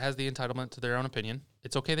has the entitlement to their own opinion.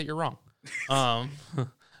 It's okay that you're wrong.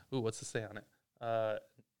 Ooh, what's the say on it?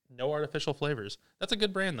 No artificial flavors. That's a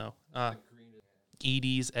good brand, though.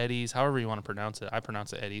 Edie's, however you want to pronounce it. I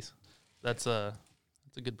pronounce it Eddie's. That's a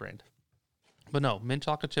good brand. But no, mint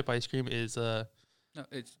chocolate chip ice cream is... No,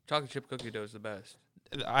 it's chocolate chip cookie dough is the best.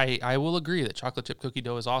 I will agree that chocolate chip cookie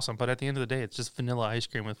dough is awesome, but at the end of the day, it's just vanilla ice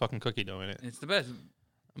cream with fucking cookie dough in it. It's the best.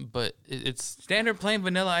 But it's... Standard plain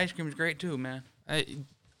vanilla ice cream is great, too, man.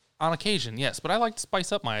 On occasion, yes, but I like to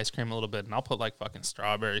spice up my ice cream a little bit, and I'll put like fucking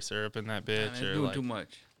strawberry syrup in that bitch. Man, or doing like, too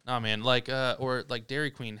much. Nah, man, or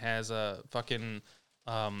Dairy Queen has a fucking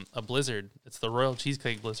a blizzard. It's the Royal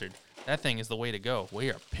Cheesecake Blizzard. That thing is the way to go. We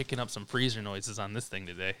are picking up some freezer noises on this thing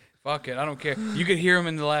today. Fuck it, I don't care. You could hear them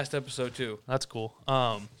in the last episode too. That's cool.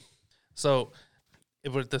 So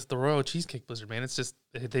the Royal Cheesecake Blizzard, man, it's just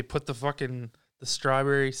they put the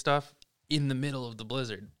strawberry stuff in the middle of the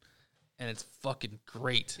blizzard, and it's fucking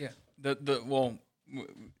great. Yeah.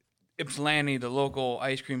 Ypsilanti, the local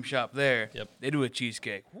ice cream shop there. Yep. They do a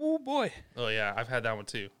cheesecake. Oh boy. Oh yeah, I've had that one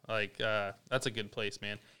too. Like that's a good place,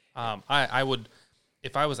 man. I would,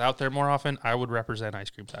 if I was out there more often, I would represent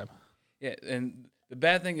Ice Cream Time. Yeah, and the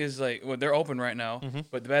bad thing is they're open right now,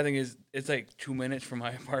 but the bad thing is it's like 2 minutes from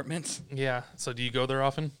my apartments. Yeah. So do you go there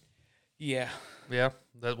often? Yeah. Yeah.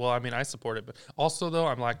 Well, I mean, I support it, but also though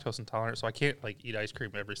I'm lactose intolerant, so I can't eat ice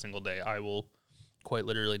cream every single day. I will quite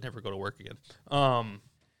literally never go to work again.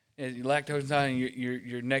 Yeah, lactose intolerant.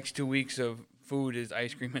 Your next 2 weeks of food is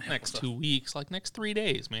ice cream and next 2 weeks, next 3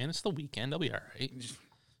 days, man. It's the weekend. I'll be all right.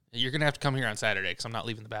 You're gonna have to come here on Saturday because I'm not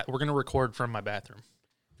leaving the bath. We're gonna record from my bathroom.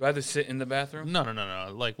 Do I have to sit in the bathroom? No.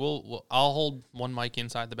 I'll hold one mic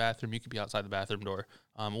inside the bathroom. You could be outside the bathroom door.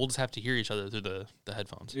 We'll just have to hear each other through the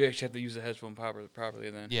headphones. You actually have to use the headphone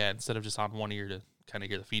properly then. Yeah, instead of just on one ear to kind of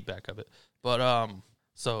hear the feedback of it. But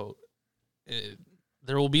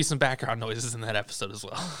there will be some background noises in that episode as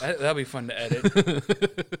well. That'll be fun to edit.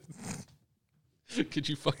 Could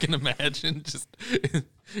you fucking imagine just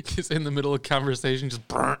in the middle of conversation, just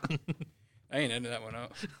burn? I ain't editing that one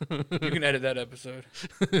out. You can edit that episode.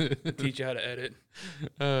 Teach you how to edit.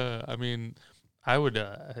 I mean, I would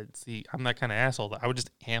see. I'm that kind of asshole. I would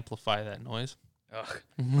just amplify that noise. Ugh.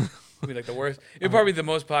 It'd be like the worst. It'd probably be the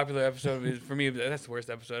most popular episode for me. That's the worst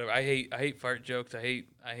episode ever. I hate fart jokes. I hate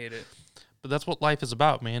it. But that's what life is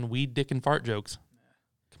about, man. Weed, dick, and fart jokes.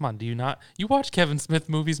 Come on, do you not? You watch Kevin Smith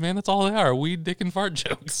movies, man. That's all they are. Weed, dick, and fart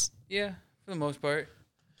jokes. Yeah, for the most part.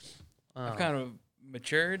 I've kind of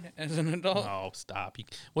matured as an adult. Oh, stop.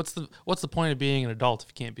 What's the point of being an adult if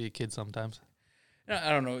you can't be a kid sometimes? I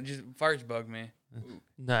don't know. Just farts bug me.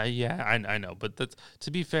 Nah, yeah, I know. But that's, to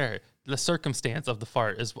be fair, the circumstance of the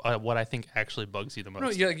fart is what I think actually bugs you the most. No,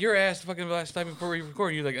 your ass fucking last time before we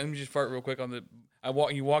record, you're like, let me just fart real quick on the...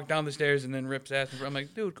 You walk down the stairs and then rips ass. I'm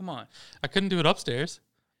like, dude, come on. I couldn't do it upstairs.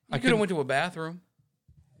 You could have went to a bathroom.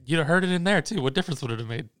 You'd have heard it in there, too. What difference would it have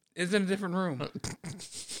made? It's in a different room. Could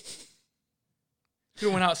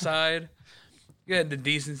have went outside. You had the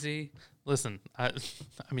decency. Listen, I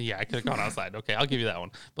mean, yeah, I could have gone outside. Okay, I'll give you that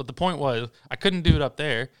one. But the point was, I couldn't do it up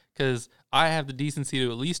there because I have the decency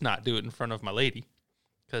to at least not do it in front of my lady.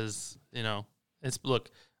 Because,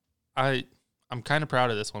 I'm kind of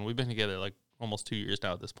proud of this one. We've been together almost 2 years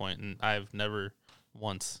now at this point, and I've never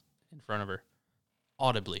once in front of her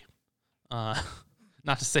audibly,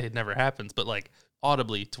 not to say it never happens, but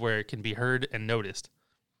audibly to where it can be heard and noticed.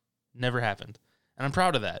 Never happened. And I'm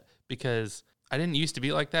proud of that because I didn't used to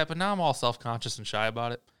be like that, but now I'm all self-conscious and shy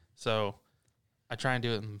about it. So I try and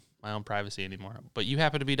do it in my own privacy anymore. But you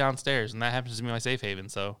happen to be downstairs, and that happens to be my safe haven,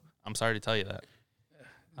 so I'm sorry to tell you that.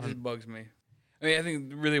 It just bugs me. I mean, I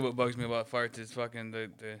think really what bugs me about farts is fucking the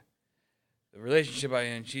relationship I'm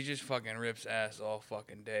in. She just fucking rips ass all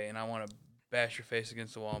fucking day, and I want to bash her face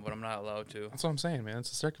against the wall, but I'm not allowed to. That's what I'm saying, man. It's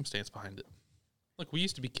the circumstance behind it. Look, we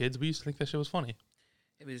used to be kids. We used to think that shit was funny.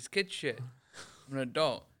 It was kid shit. I'm an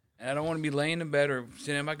adult. And I don't want to be laying in bed or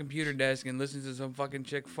sitting at my computer desk and listening to some fucking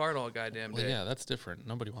chick fart all goddamn day. Well, yeah, that's different.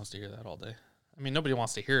 Nobody wants to hear that all day. I mean, nobody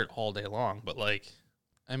wants to hear it all day long, but like,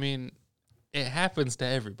 I mean, it happens to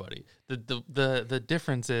everybody. The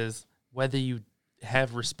difference is whether you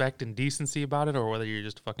have respect and decency about it or whether you're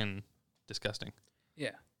just fucking disgusting.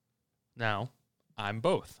 Yeah. Now, I'm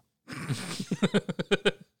both.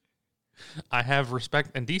 I have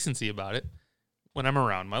respect and decency about it when I'm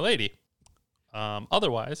around my lady.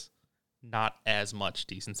 Otherwise, not as much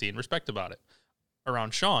decency and respect about it.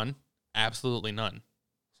 Around Sean, absolutely none.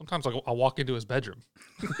 Sometimes I'll walk into his bedroom.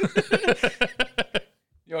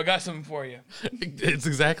 Yo, I got something for you. It's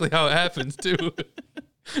exactly how it happens, too.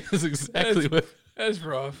 It's exactly that's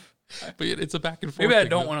rough. But it's a back and forth. Maybe I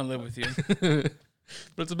don't want to live with you.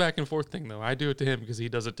 But it's a back and forth thing, though. I do it to him because he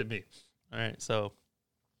does it to me. All right, so,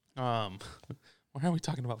 why are we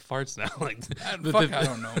talking about farts now? Like, I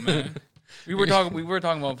don't know, man. We were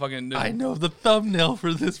talking about fucking. I know the thumbnail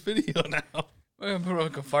for this video now. We're gonna put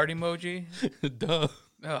like a fart emoji. Duh.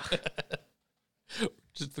 Ugh.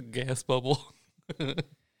 Just a gas bubble.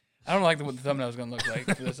 I don't like what the thumbnail is gonna look like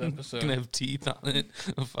for this episode. Gonna have teeth on it.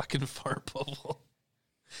 A fucking fart bubble.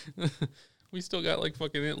 We still got like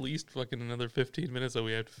fucking at least fucking another 15 minutes that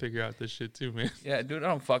we have to figure out this shit too, man. Yeah, dude, I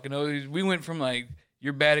don't fucking know. We went from like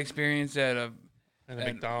your bad experience at a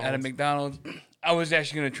McDonald's. I was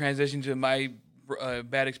actually gonna transition to my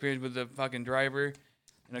bad experience with the fucking driver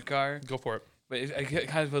in a car. Go for it. But it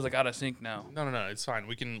kind of feels like out of sync now. No, it's fine.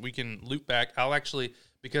 We can loop back. I'll actually,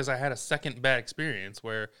 because I had a second bad experience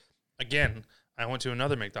where, again, I went to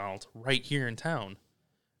another McDonald's right here in town,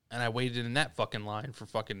 and I waited in that fucking line for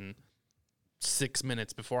fucking 6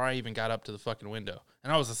 minutes before I even got up to the fucking window.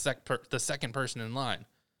 And I was the second person in line,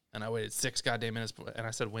 and I waited 6 goddamn minutes. And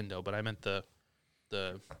I said window, but I meant the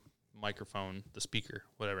microphone, the speaker,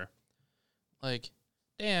 whatever. Like,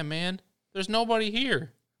 damn, man, there's nobody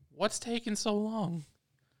here. What's taking so long?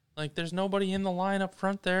 Like, there's nobody in the line up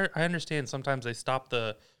front there. I understand sometimes they stop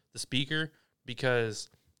the speaker because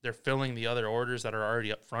they're filling the other orders that are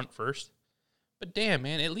already up front first. But damn,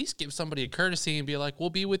 man, at least give somebody a courtesy and be like, we'll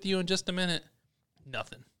be with you in just a minute.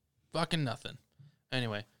 Nothing. Fucking nothing.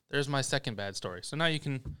 Anyway, there's my second bad story. So now you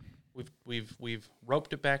can, we've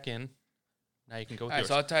roped it back in. Now you can go with yours.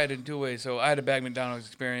 So I'll tie it in 2 ways. So I had a bag McDonald's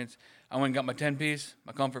experience. I went and got my 10-piece,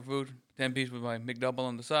 my comfort food, 10-piece with my McDouble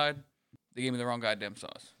on the side. They gave me the wrong goddamn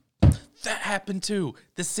sauce. That happened too.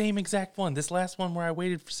 The same exact one. This last one where I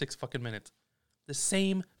waited for 6 fucking minutes. The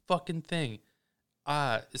same fucking thing.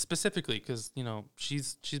 Specifically because, you know,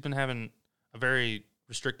 she's been having a very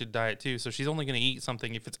restricted diet too, so she's only going to eat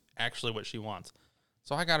something if it's actually what she wants.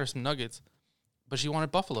 So I got her some nuggets, but she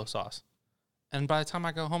wanted buffalo sauce. And by the time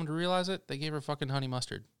I got home to realize it, they gave her fucking honey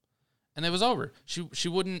mustard. And it was over. She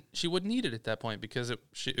wouldn't eat it at that point because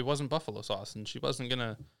it wasn't buffalo sauce, and she wasn't going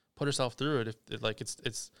to put herself through it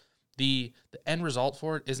it's the end result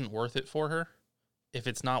for it isn't worth it for her if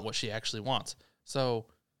it's not what she actually wants. So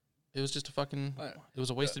it was just it was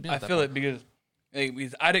a wasted meal. I feel it because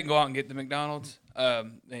I didn't go out and get the McDonald's.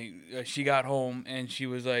 She got home and she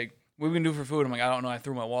was like, "What are we gonna do for food?" I'm like, "I don't know." I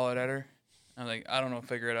threw my wallet at her. I'm like, "I don't know.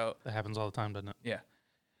 Figure it out." That happens all the time, doesn't it? Yeah.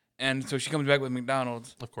 And so she comes back with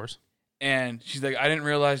McDonald's. Of course. And she's like, "I didn't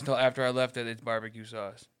realize until after I left that it's barbecue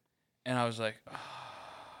sauce." And I was like, "Oh,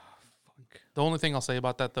 fuck." The only thing I'll say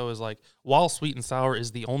about that though is like, while sweet and sour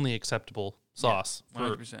is the only acceptable sauce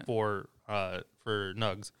for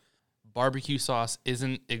nugs, barbecue sauce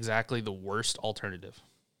isn't exactly the worst alternative,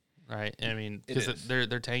 right? I mean, because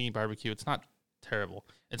they're tangy barbecue. It's not terrible.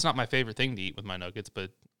 It's not my favorite thing to eat with my nuggets,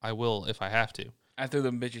 but I will if I have to. I threw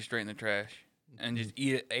them bitches straight in the trash and just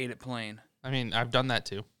ate it plain. I mean, I've done that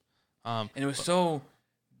too. And it was so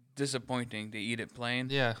disappointing to eat it plain.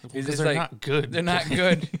 Yeah, because they're not good. They're not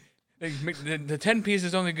good. The 10-piece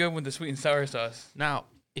is only good with the sweet and sour sauce. Now,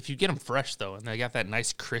 if you get them fresh, though, and they got that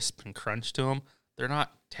nice crisp and crunch to them, they're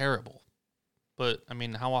not terrible. But, I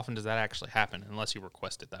mean, how often does that actually happen unless you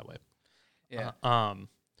request it that way? Yeah.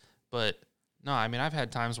 But, no, I mean, I've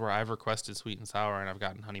had times where I've requested sweet and sour and I've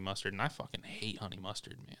gotten honey mustard, and I fucking hate honey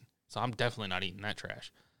mustard, man. So I'm definitely not eating that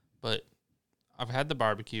trash. But I've had the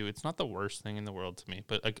barbecue. It's not the worst thing in the world to me.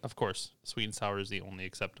 But, of course, sweet and sour is the only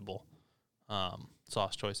acceptable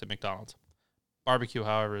sauce choice at McDonald's. Barbecue,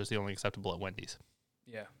 however, is the only acceptable at Wendy's.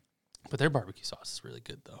 Yeah. But their barbecue sauce is really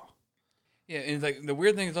good, though. Yeah, and like the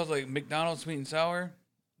weird thing is also like McDonald's sweet and sour,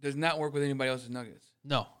 does not work with anybody else's nuggets.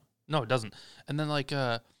 No, it doesn't. And then like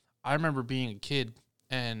I remember being a kid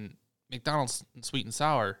and McDonald's sweet and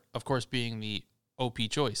sour, of course, being the OP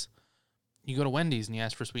choice. You go to Wendy's and you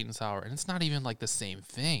ask for sweet and sour, and it's not even like the same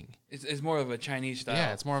thing. It's more of a Chinese style.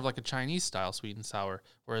 Yeah, it's more of like a Chinese style sweet and sour.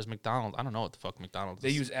 Whereas McDonald's, I don't know what the fuck McDonald's They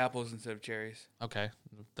is. use apples instead of cherries. Okay,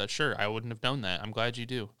 that's sure. I wouldn't have known that. I'm glad you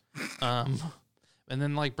do. And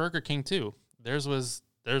then like Burger King too. Theirs was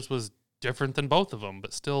different than both of them,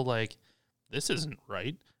 but still like this isn't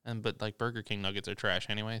right. But like Burger King nuggets are trash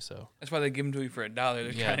anyway, so that's why they give them to you for $1.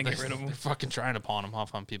 They're trying to get rid of them. They're fucking trying to pawn them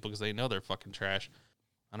off on people because they know they're fucking trash.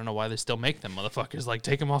 I don't know why they still make them, motherfuckers. Like,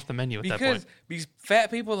 take them off the menu at that point. Because fat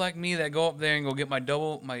people like me that go up there and go get my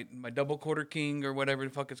double quarter king or whatever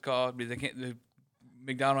the fuck it's called, because they can't. The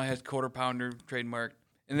McDonald's has quarter pounder trademark,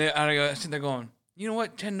 and I sit there going, you know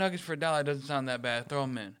what? 10 nuggets for $1 doesn't sound that bad. Throw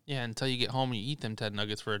them in. Yeah, until you get home and you eat them 10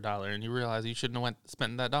 nuggets for $1, and you realize you shouldn't have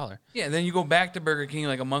spent that $1. Yeah, then you go back to Burger King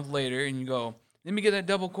like a month later, and you go, let me get that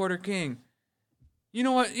double quarter king. You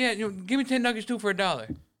know what? Yeah, give me 10 nuggets too for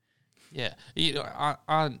 $1. Yeah, they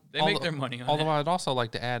make their money on it. Although I'd also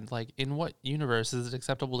like to add, like, in what universe is it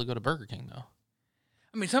acceptable to go to Burger King, though?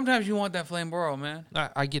 I mean, sometimes you want that flamboyant, man.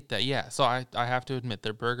 I get that, yeah. So I have to admit,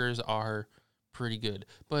 their burgers are pretty good.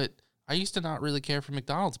 But I used to not really care for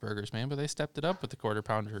McDonald's burgers, man, but they stepped it up with the quarter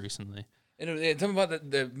pounder recently. Tell me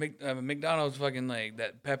about the McDonald's fucking, like,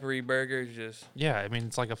 that peppery burger is just... Yeah, I mean,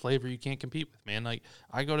 it's like a flavor you can't compete with, man. Like,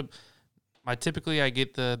 typically I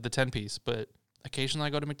get the 10-piece, but... Occasionally I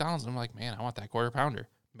go to McDonald's and I'm like, man, I want that quarter pounder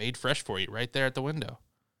made fresh for you right there at the window.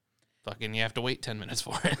 Fucking, you have to wait 10 minutes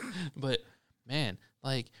for it. But, man,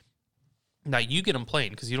 like, now you get them plain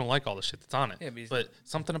because you don't like all the shit that's on it. Yeah, but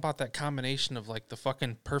something about that combination of, like, the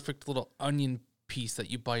fucking perfect little onion piece that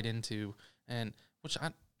you bite into, and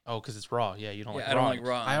because it's raw. Yeah, you don't like raw. I don't like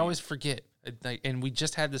raw. I always forget. And we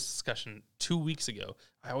just had this discussion 2 weeks ago.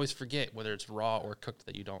 I always forget whether it's raw or cooked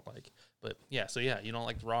that you don't like. But yeah, so yeah, you don't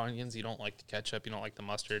like the raw onions, you don't like the ketchup, you don't like the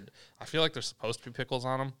mustard. I feel like there's supposed to be pickles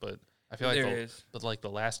on them, but I feel like the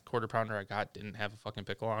last quarter pounder I got didn't have a fucking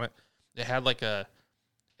pickle on it. It had like the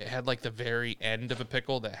very end of a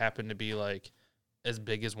pickle that happened to be like as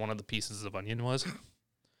big as one of the pieces of onion was.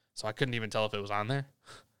 So I couldn't even tell if it was on there.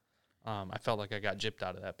 I felt like I got gypped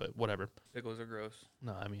out of that, but whatever. Pickles are gross.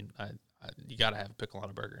 No, I mean, you gotta have a pickle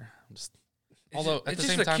on a burger. It's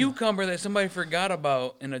just a cucumber that somebody forgot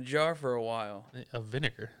about in a jar for a while. Of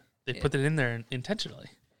vinegar. They put it in there intentionally.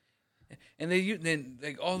 And then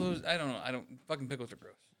like all those, I don't know. Fucking pickles are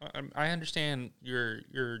gross. I understand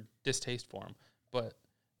your distaste for them, but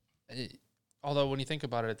although when you think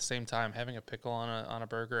about it, at the same time, having a pickle on a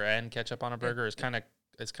burger and ketchup on a burger is kind of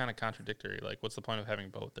contradictory. Like, what's the point of having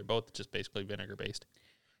both? They're both just basically vinegar based.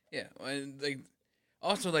 Yeah, and like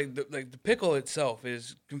also like the pickle itself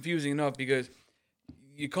is confusing enough because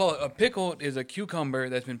you call it a pickle is a cucumber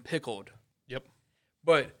that's been pickled. Yep.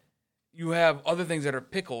 But you have other things that are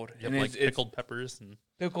pickled. Yep, and like pickled peppers and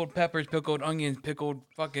pickled peppers, pickled onions, pickled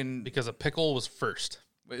fucking. Because a pickle was first.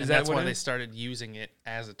 And that's why they started using it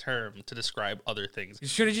as a term to describe other things.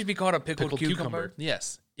 Should it just be called a pickled cucumber?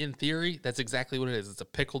 Yes. In theory, that's exactly what it is. It's a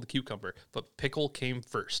pickled cucumber. But pickle came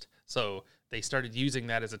first. So they started using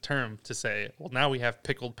that as a term to say, well, now we have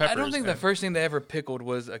pickled peppers. I don't think the first thing they ever pickled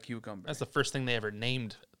was a cucumber. That's the first thing they ever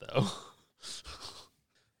named, though.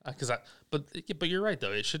 But you're right,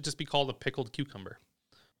 though. It should just be called a pickled cucumber.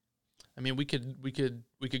 I mean, we could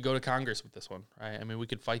go to Congress with this one, right? I mean, we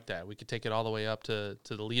could fight that. We could take it all the way up to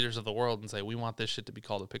the leaders of the world and say, we want this shit to be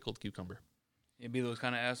called a pickled cucumber. It'd be those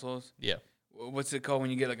kind of assholes? Yeah. What's it called when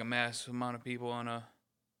you get like a mass amount of people on a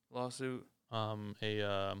lawsuit? It's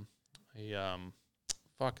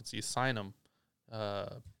you sign them.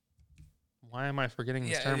 Why am I forgetting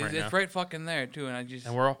this term right now? It's right fucking there too, and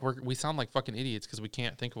we sound like fucking idiots because we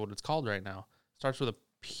can't think of what it's called right now. Starts with a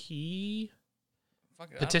P.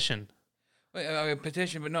 Petition. Wait,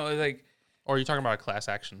 petition, but no, it's like. Or are you talking about a class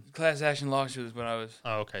action? Class action lawsuit is what I was.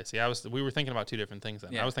 Oh, okay. See, we were thinking about two different things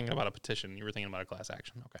then. Yeah. I was thinking about a petition. You were thinking about a class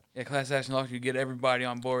action. Okay. Yeah, class action lawsuit. You get everybody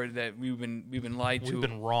on board that we've been lied to. We've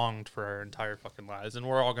been wronged for our entire fucking lives, and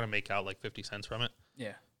we're all gonna make out like 50 cents from it.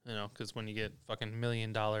 Yeah. You know, because when you get fucking $1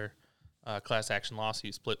 million class action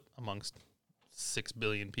lawsuit split amongst 6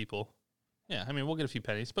 billion people. Yeah, I mean, we'll get a few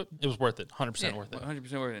pennies, but it was worth it. 100% worth it.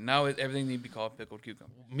 100% worth it. Now everything needs to be called pickled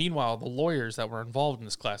cucumber. Meanwhile, the lawyers that were involved in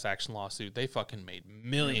this class action lawsuit, they fucking made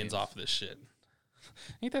millions off of this shit.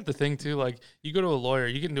 Ain't that the thing, too? Like, you go to a lawyer,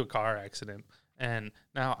 you get into a car accident, and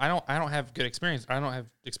now I don't have good experience. I don't have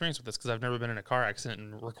experience with this because I've never been in a car accident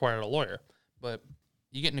and required a lawyer. But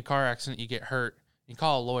you get in a car accident, you get hurt, you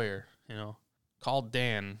call a lawyer, you know, call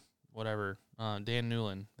Dan, whatever, Dan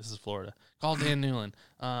Newland. This is Florida. Call Dan Newland.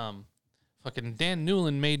 Fucking Dan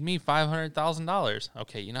Newland made me $500,000.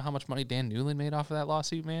 Okay, you know how much money Dan Newland made off of that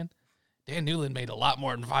lawsuit, man? Dan Newland made a lot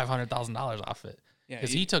more than $500,000 off it. Yeah,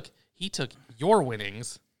 Because he took your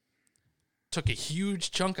winnings, took a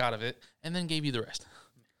huge chunk out of it, and then gave you the rest.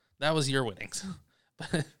 That was your winnings.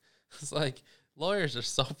 But it's like, lawyers are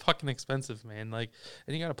so fucking expensive, man. Like,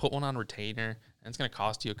 and you got to put one on retainer, and it's going to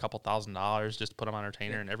cost you a couple $1,000s just to put them on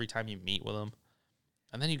retainer, and every time you meet with them.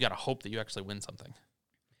 And then you got to hope that you actually win something.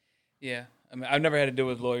 Yeah. I mean, I've never had to deal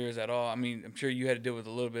with lawyers at all. I mean, I'm sure you had to deal with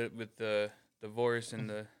a little bit with the divorce and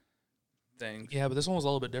the things. Yeah, but this one was a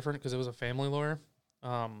little bit different because it was a family lawyer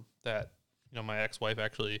that, you know, my ex-wife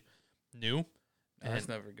actually knew. That's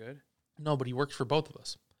never good. No, but he worked for both of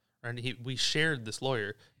us. And we shared this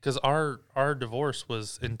lawyer because our divorce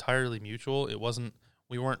was entirely mutual.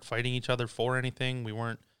 We weren't fighting each other for anything. We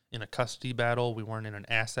weren't in a custody battle. We weren't in an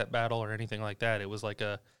asset battle or anything like that. It was like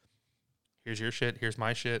here's your shit, here's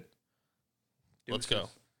my shit. Let's go.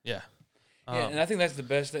 Yeah. Yeah, and I think that's the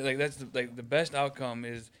best thing. Like, that's the best outcome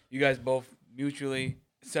is you guys both mutually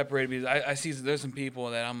separated. Because I see there's some people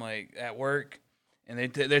that I'm like at work, and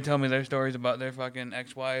they tell me their stories about their fucking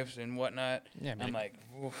ex-wives and whatnot. Yeah, man. I'm like,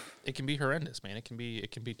 oof. It can be horrendous, man. It can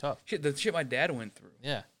be tough. Shit, the shit my dad went through.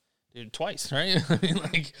 Yeah, dude, twice, right? I mean,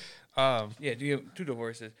 like, yeah, two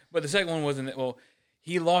divorces, but the second one wasn't. Well,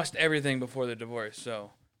 he lost everything before the divorce,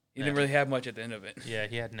 so he didn't really have much at the end of it. Yeah,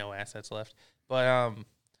 he had no assets left,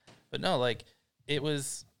 but no, like,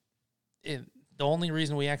 the only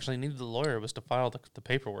reason we actually needed the lawyer was to file the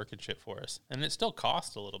paperwork and shit for us, and it still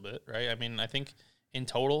cost a little bit, right? I mean, I think in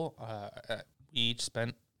total, we each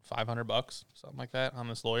spent $500, something like that, on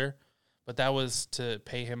this lawyer, but that was to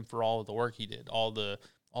pay him for all of the work he did, all the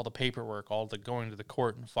paperwork, all the going to the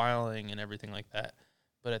court and filing and everything like that.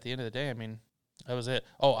 But at the end of the day, I mean, that was it.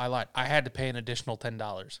 Oh, I lied. I had to pay an additional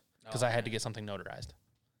 $10 because I had to get something notarized.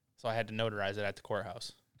 So I had to notarize it at the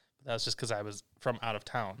courthouse. That was just because I was from out of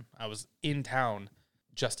town. I was in town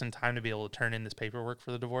just in time to be able to turn in this paperwork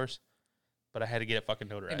for the divorce, but I had to get it fucking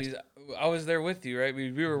notarized. I was there with you, right?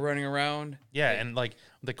 We were running around. Yeah, and like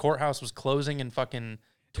the courthouse was closing in fucking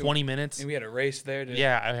 20 minutes. And we had a race there.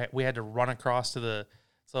 We had to run across to the...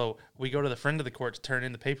 So we go to the friend of the court to turn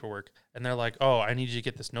in the paperwork, and they're like, oh, I need you to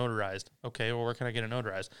get this notarized. Okay, well, where can I get it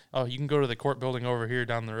notarized? Oh, you can go to the court building over here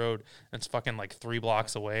down the road. It's fucking like 3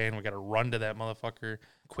 blocks away, and we got to run to that motherfucker,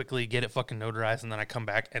 quickly get it fucking notarized, and then I come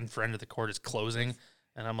back, and friend of the court is closing,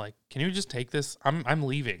 and I'm like, can you just take this? I'm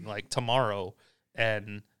leaving, like, tomorrow,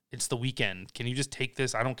 and it's the weekend. Can you just take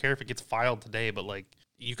this? I don't care if it gets filed today, but, like,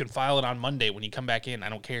 you can file it on Monday when you come back in. I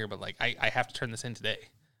don't care, but, like, I have to turn this in today.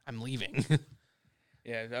 I'm leaving.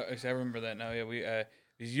 Yeah, I remember that now. Yeah, we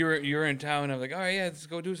you were in town. And I was like, all right, yeah, let's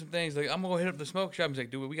go do some things. Like, I'm gonna go hit up the smoke shop. I was like,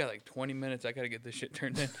 dude, we got like 20 minutes. I gotta get this shit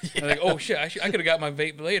turned in. Yeah. I was like, oh shit, I could have got my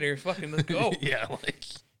vape later. Fucking let's go. Yeah, like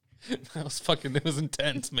it was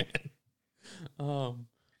intense, man.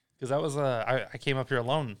 Because that was I came up here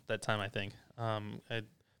alone that time. I think I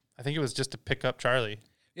think it was just to pick up Charlie.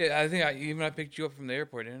 Yeah, I think I picked you up from the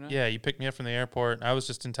airport, didn't I? Yeah, you picked me up from the airport. I was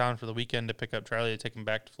just in town for the weekend to pick up Charlie to take him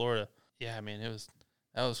back to Florida. Yeah, I mean, that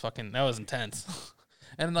was intense.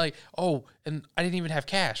 And like, and I didn't even have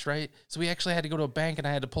cash, right? So we actually had to go to a bank, and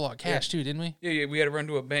I had to pull out cash too, didn't we? Yeah, we had to run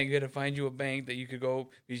to a bank. We had to find you a bank that you could go,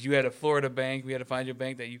 because you had a Florida bank. We had to find you a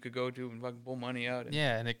bank that you could go to and fucking pull money out.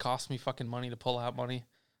 And it cost me fucking money to pull out money.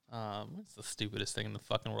 It's the stupidest thing in the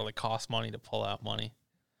fucking world. It costs money to pull out money.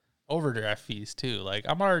 Overdraft fees too. Like,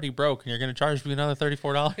 I'm already broke, and you're gonna charge me another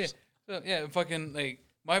 $34. Yeah, so, fucking like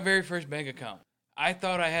my very first bank account. I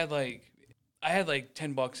thought I had like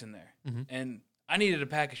 $10 in there, and I needed a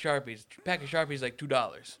pack of Sharpies. A pack of Sharpies like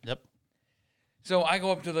 $2. Yep. So I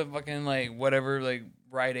go up to the fucking like whatever, like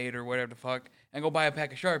Rite Aid or whatever the fuck, and go buy a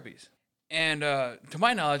pack of Sharpies. And to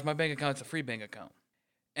my knowledge, my bank account's a free bank account.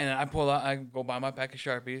 And I go buy my pack of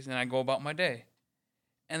Sharpies, and I go about my day.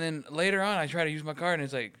 And then later on, I try to use my card, and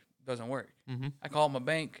it's like, doesn't work. I call my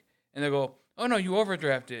bank, and they go, oh no, you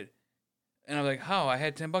overdrafted. And I'm like, how? I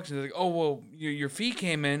had $10. And they're like, oh, well, your fee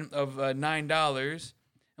came in of $9.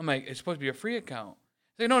 I'm like, it's supposed to be a free account.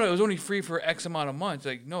 It's like, no, it was only free for X amount of months.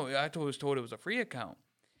 Like, no, I was told it was a free account.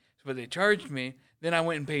 So, but they charged me. Then I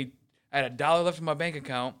went and paid. I had $1 left in my bank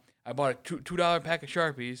account. I bought a $2 pack of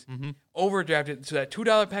Sharpies, overdrafted. So that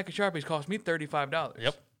 $2 pack of Sharpies cost me $35.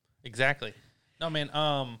 Yep, exactly. No, man,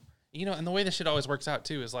 and the way this shit always works out,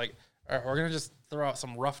 too, is like, all right, we're going to just throw out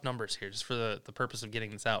some rough numbers here just for the purpose of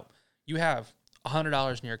getting this out. You have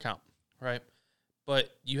 $100 in your account, right? But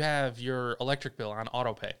you have your electric bill on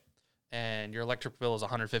auto pay, and your electric bill is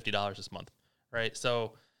 $150 this month, right?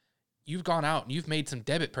 So you've gone out and you've made some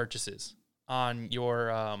debit purchases on your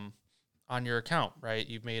account, right?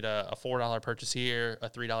 You've made a $4 purchase here, a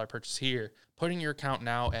 $3 purchase here, putting your account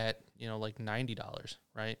now at, like $90,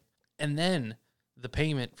 right? And then the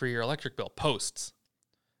payment for your electric bill posts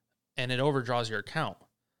and it overdraws your account.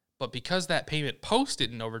 But because that payment post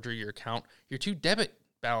didn't overdraw your account, your 2 debit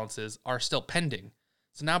balances are still pending.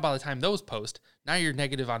 So now by the time those post, now you're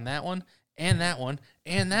negative on that one and that one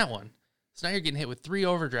and that one. So now you're getting hit with 3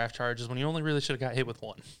 overdraft charges when you only really should have got hit with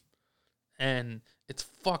 1. And it's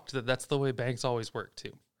fucked that that's the way banks always work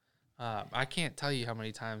too. I can't tell you how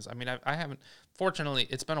many times. I mean, I haven't. Fortunately,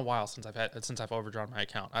 it's been a while since I've overdrawn my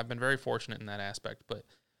account. I've been very fortunate in that aspect. But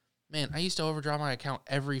man, I used to overdraw my account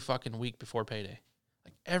every fucking week before payday.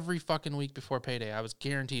 Like every fucking week before payday, I was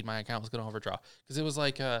guaranteed my account was going to overdraw because it was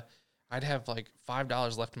like I'd have like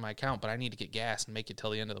 $5 left in my account, but I need to get gas and make it till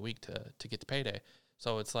the end of the week to get to payday.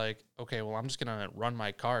 So it's like, okay, well, I'm just gonna run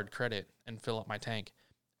my card credit and fill up my tank.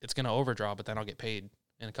 It's gonna overdraw, but then I'll get paid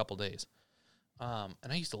in a couple days. And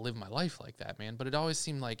I used to live my life like that, man. But it always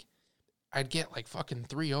seemed like I'd get like fucking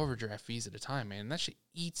 3 overdraft fees at a time, man. And that shit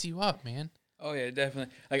eats you up, man. Oh, yeah,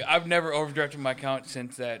 definitely. Like, I've never overdrafted my account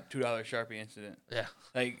since that $2 Sharpie incident. Yeah.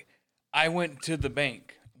 Like, I went to the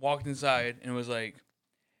bank, walked inside, and was like,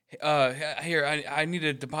 here, I need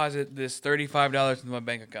to deposit this $35 into my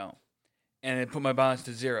bank account. And it put my balance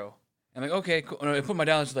to 0. I'm like, okay, cool. No, it put my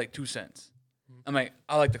balance to like 2 cents. I'm like,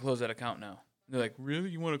 I like to close that account now. They're like, really?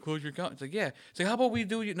 You want to close your account? It's like, yeah. It's like, how about we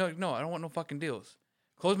do you? No, I don't want no fucking deals.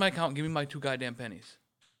 Close my account and give me my 2 goddamn pennies.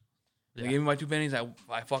 Yeah. They gave me my 2 pennies.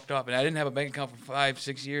 I fucked up. And I didn't have a bank account for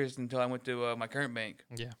 5-6 years until I went to my current bank.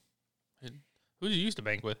 Yeah. Who did you used to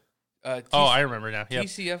bank with? Oh, I remember now. Yep.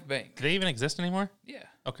 TCF Bank. Do they even exist anymore? Yeah.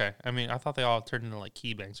 Okay. I mean, I thought they all turned into like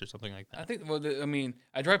key banks or something like that. I think,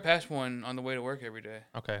 I drive past one on the way to work every day.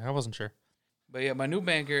 Okay. I wasn't sure. But yeah, my new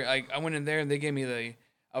banker, I went in there and they gave me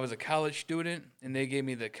I was a college student and they gave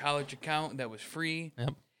me the college account that was free.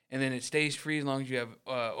 Yep. And then it stays free as long as you have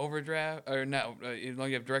overdraft, or not, as long as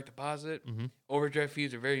you have direct deposit. Mm-hmm. Overdraft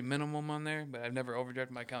fees are very minimum on there, but I've never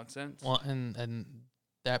overdrafted my account since. Well, and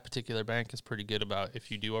that particular bank is pretty good about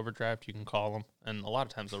if you do overdraft, you can call them, and a lot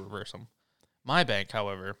of times they'll reverse them. My bank,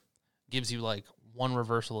 however, gives you like 1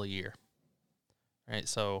 reversal a year, right?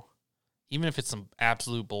 So even if it's some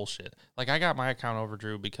absolute bullshit, like I got my account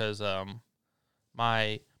overdrew because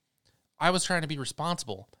I was trying to be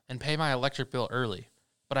responsible and pay my electric bill early,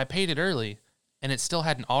 but I paid it early, and it still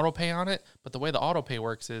had an auto pay on it. But the way the auto pay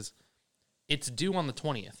works is it's due on the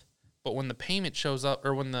 20th, but when the payment shows up,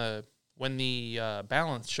 or when the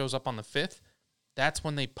balance shows up on the 5th, that's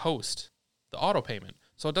when they post the auto payment.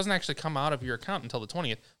 So it doesn't actually come out of your account until the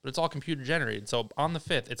 20th, but it's all computer generated. So on the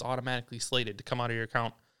 5th, it's automatically slated to come out of your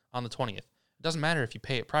account on the 20th. It doesn't matter if you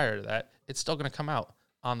pay it prior to that. It's still going to come out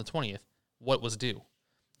on the 20th, what was due.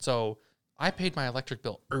 So I paid my electric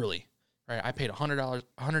bill early, right? I paid $100,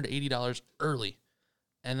 $180 early.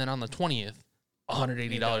 And then on the 20th,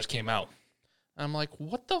 $180 came out. And I'm like,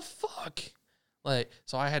 what the fuck? Like,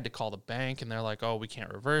 so I had to call the bank, and they're like, oh, we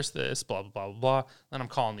can't reverse this, blah, blah, blah, blah, blah. Then I'm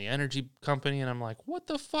calling the energy company, and I'm like, what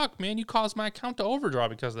the fuck, man? You caused my account to overdraw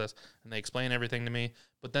because of this. And they explain everything to me,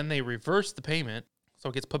 but then they reverse the payment, so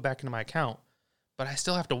it gets put back into my account. But I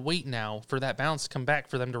still have to wait now for that balance to come back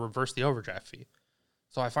for them to reverse the overdraft fee.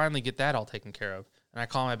 So I finally get that all taken care of, and I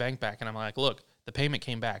call my bank back, and I'm like, look, the payment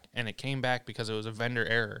came back, and it came back because it was a vendor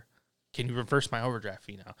error. Can you reverse my overdraft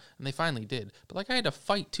fee now? And they finally did. But, like, I had to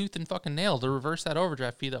fight tooth and fucking nail to reverse that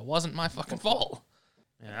overdraft fee that wasn't my fucking fault.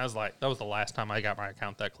 Yeah, that was the last time I got my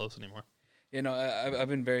account that close anymore. You know, I've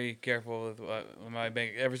been very careful with my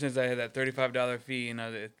bank. Ever since I had that $35 fee, and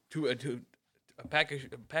a pack of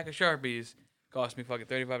Sharpies cost me fucking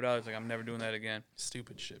 $35. Like, I'm never doing that again.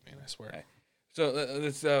 Stupid shit, man, I swear. Right. So,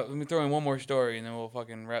 let me throw in one more story, and then we'll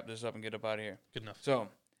fucking wrap this up and get up out of here. Good enough. So,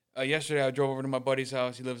 yesterday I drove over to my buddy's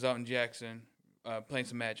house. He lives out in Jackson, playing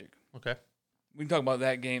some Magic. Okay. We can talk about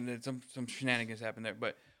that game. That some shenanigans happened there.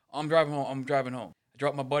 But I'm driving home. I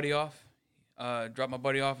dropped my buddy off.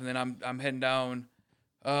 And then I'm heading down.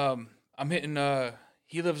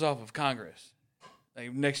 He lives off of Congress,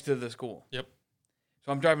 like next to the school. Yep.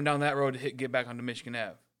 So I'm driving down that road to get back onto Michigan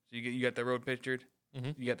Ave. So you got the road pictured.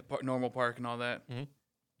 Mm-hmm. You got the normal park and all that. Mm-hmm.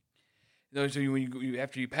 So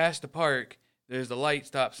after you pass the park, there's the light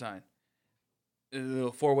stop sign. There's a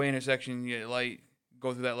little 4-way intersection. You get a light.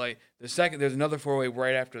 Go through that light. There's another 4-way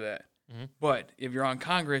right after that. Mm-hmm. But if you're on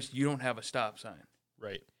Congress, you don't have a stop sign.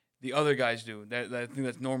 Right. The other guys do. I think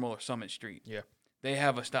that's Normal or Summit Street. Yeah. They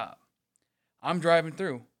have a stop. I'm driving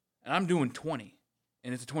through, and I'm doing 20.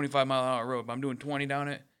 And it's a 25-mile-an-hour road, but I'm doing 20 down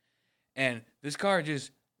it. And this car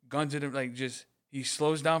just guns it, he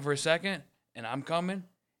slows down for a second, and I'm coming,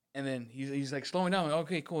 And then he's like slowing down.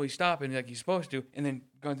 Okay, cool. He's stopping like he's supposed to. And then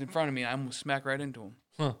guns in front of me. I almost smack right into him.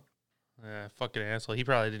 Huh. Yeah, fucking asshole. He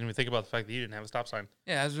probably didn't even think about the fact that you didn't have a stop sign.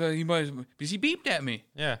 Yeah, that's what he was, because he beeped at me.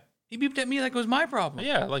 Yeah. He beeped at me like it was my problem.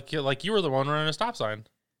 Yeah, like you were the one running a stop sign.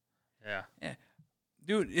 Yeah. Yeah.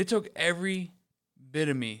 Dude, it took every bit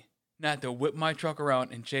of me not to whip my truck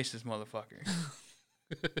around and chase this motherfucker.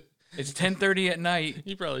 It's 10:30 at night.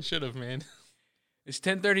 You probably should have, man. It's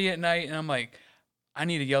 10:30 at night, and I'm like, I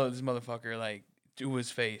need to yell at this motherfucker, like, to his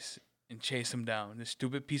face and chase him down. This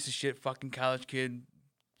stupid piece of shit fucking college kid,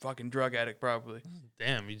 fucking drug addict probably.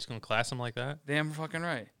 Damn, you just gonna class him like that? Damn fucking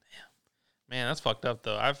right. Damn. Man, that's fucked up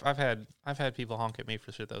though. I've had people honk at me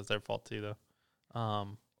for shit that was their fault too though.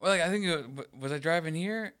 Well, like, I think was I driving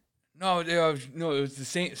here? No, it was the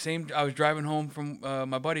same. I was driving home from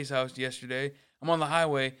my buddy's house yesterday. I'm on the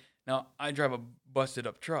highway. Now, I drive a busted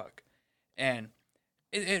up truck, and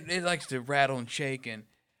it likes to rattle and shake, and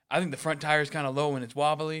I think the front tire is kind of low and it's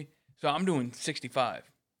wobbly, so I'm doing 65.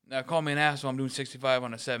 Now, call me an asshole, I'm doing 65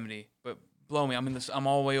 on a 70, but blow me, I'm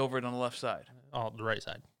all the way over it on the left side. Oh, the right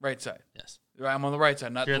side. Right side. Yes. I'm on the right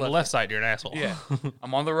side, not the left. You're on the left side, you're an asshole. Yeah,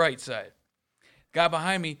 I'm on the right side. Guy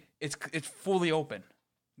behind me, it's fully open.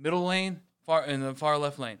 Middle lane, in the far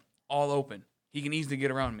left lane, all open. He can easily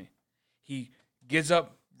get around me. He gets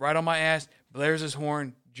up right on my ass, blares his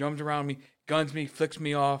horn, jumps around me, guns me, flicks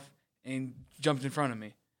me off, and jumps in front of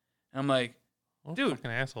me. And I'm like, dude, fucking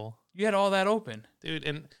asshole. You had all that open. Dude,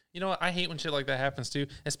 and you know what? I hate when shit like that happens too,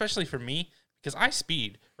 especially for me, because I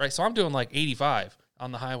speed, right? So I'm doing like 85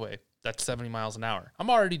 on the highway. That's 70 miles an hour. I'm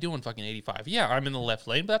already doing fucking 85. Yeah, I'm in the left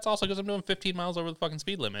lane, but that's also because I'm doing 15 miles over the fucking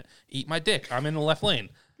speed limit. Eat my dick. I'm in the left lane.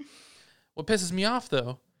 What pisses me off,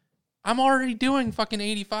 though, I'm already doing fucking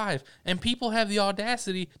 85, and people have the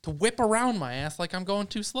audacity to whip around my ass like I'm going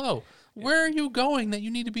too slow. Where are you going that you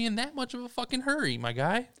need to be in that much of a fucking hurry, my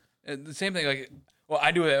guy? The same thing, like, well,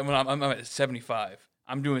 I do it when I'm at 75.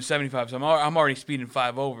 I'm doing 75, so I'm already speeding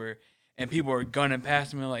 5 over, and people are gunning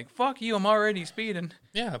past me like, fuck you, I'm already speeding.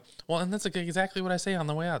 Yeah, well, and that's like exactly what I say on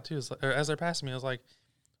the way out, too. It's like, or as they're passing me, I was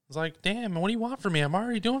like, damn, what do you want from me? I'm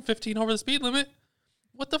already doing 15 over the speed limit.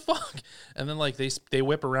 What the fuck? And then, like, they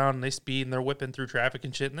whip around and they speed and they're whipping through traffic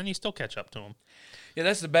and shit, and then you still catch up to them. Yeah,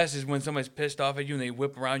 that's the best is when somebody's pissed off at you and they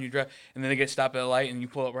whip around you, drive, and then they get stopped at a light and you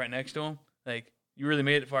pull up right next to them. Like, you really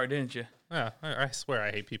made it far, didn't you? Yeah, I swear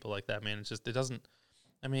I hate people like that, man. It's just, it doesn't,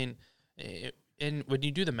 I mean, and when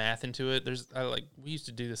you do the math into it, we used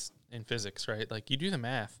to do this in physics, right? Like, you do the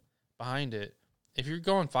math behind it. If you're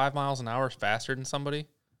going 5 miles an hour faster than somebody,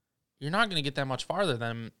 you're not going to get that much farther than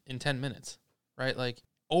them in 10 minutes, right? Like,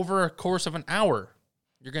 over a course of an hour,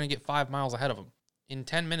 you're going to get 5 miles ahead of them. In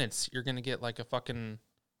 10 minutes, you're going to get like a fucking,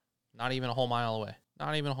 not even a whole mile away.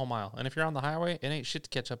 Not even a whole mile. And if you're on the highway, it ain't shit to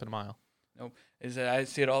catch up in a mile. Nope. I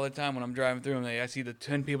see it all the time when I'm driving through them. I see the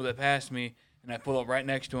 10 people that pass me, and I pull up right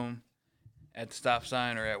next to them at the stop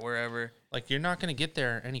sign or at wherever. Like, you're not going to get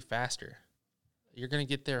there any faster. You're going to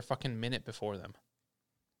get there a fucking minute before them.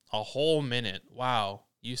 A whole minute. Wow.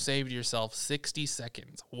 You saved yourself 60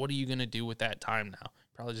 seconds. What are you going to do with that time now?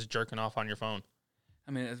 Probably just jerking off on your phone.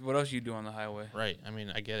 I mean, what else you do on the highway? Right. I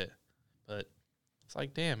mean, I get it. But it's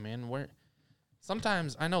like, damn, man,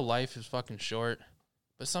 sometimes I know life is fucking short,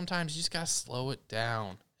 but sometimes you just got to slow it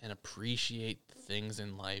down and appreciate the things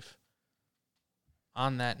in life.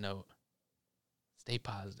 On that note, stay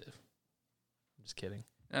positive. I'm just kidding.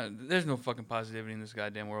 No, there's no fucking positivity in this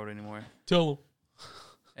goddamn world anymore. Tell them.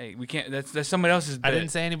 Hey, we can't. That's somebody else's bit. I didn't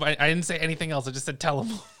say anything else. I just said tell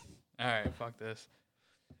them. All right, fuck this.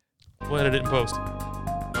 We'll edit it in post. Nope,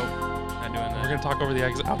 not doing that. We're gonna talk over the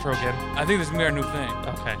outro again. I think this is gonna be our new thing.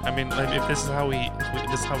 Okay. I mean, if this is how we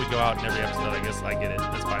go out in every episode, I guess I get it.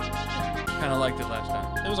 That's fine. Kind of liked it last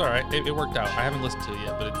time. It was all right. It worked out. I haven't listened to it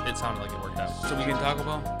yet, but it sounded like it worked out. So we can talk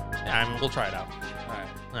about? Yeah, I mean, we'll try it out. All right.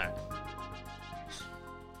 All right.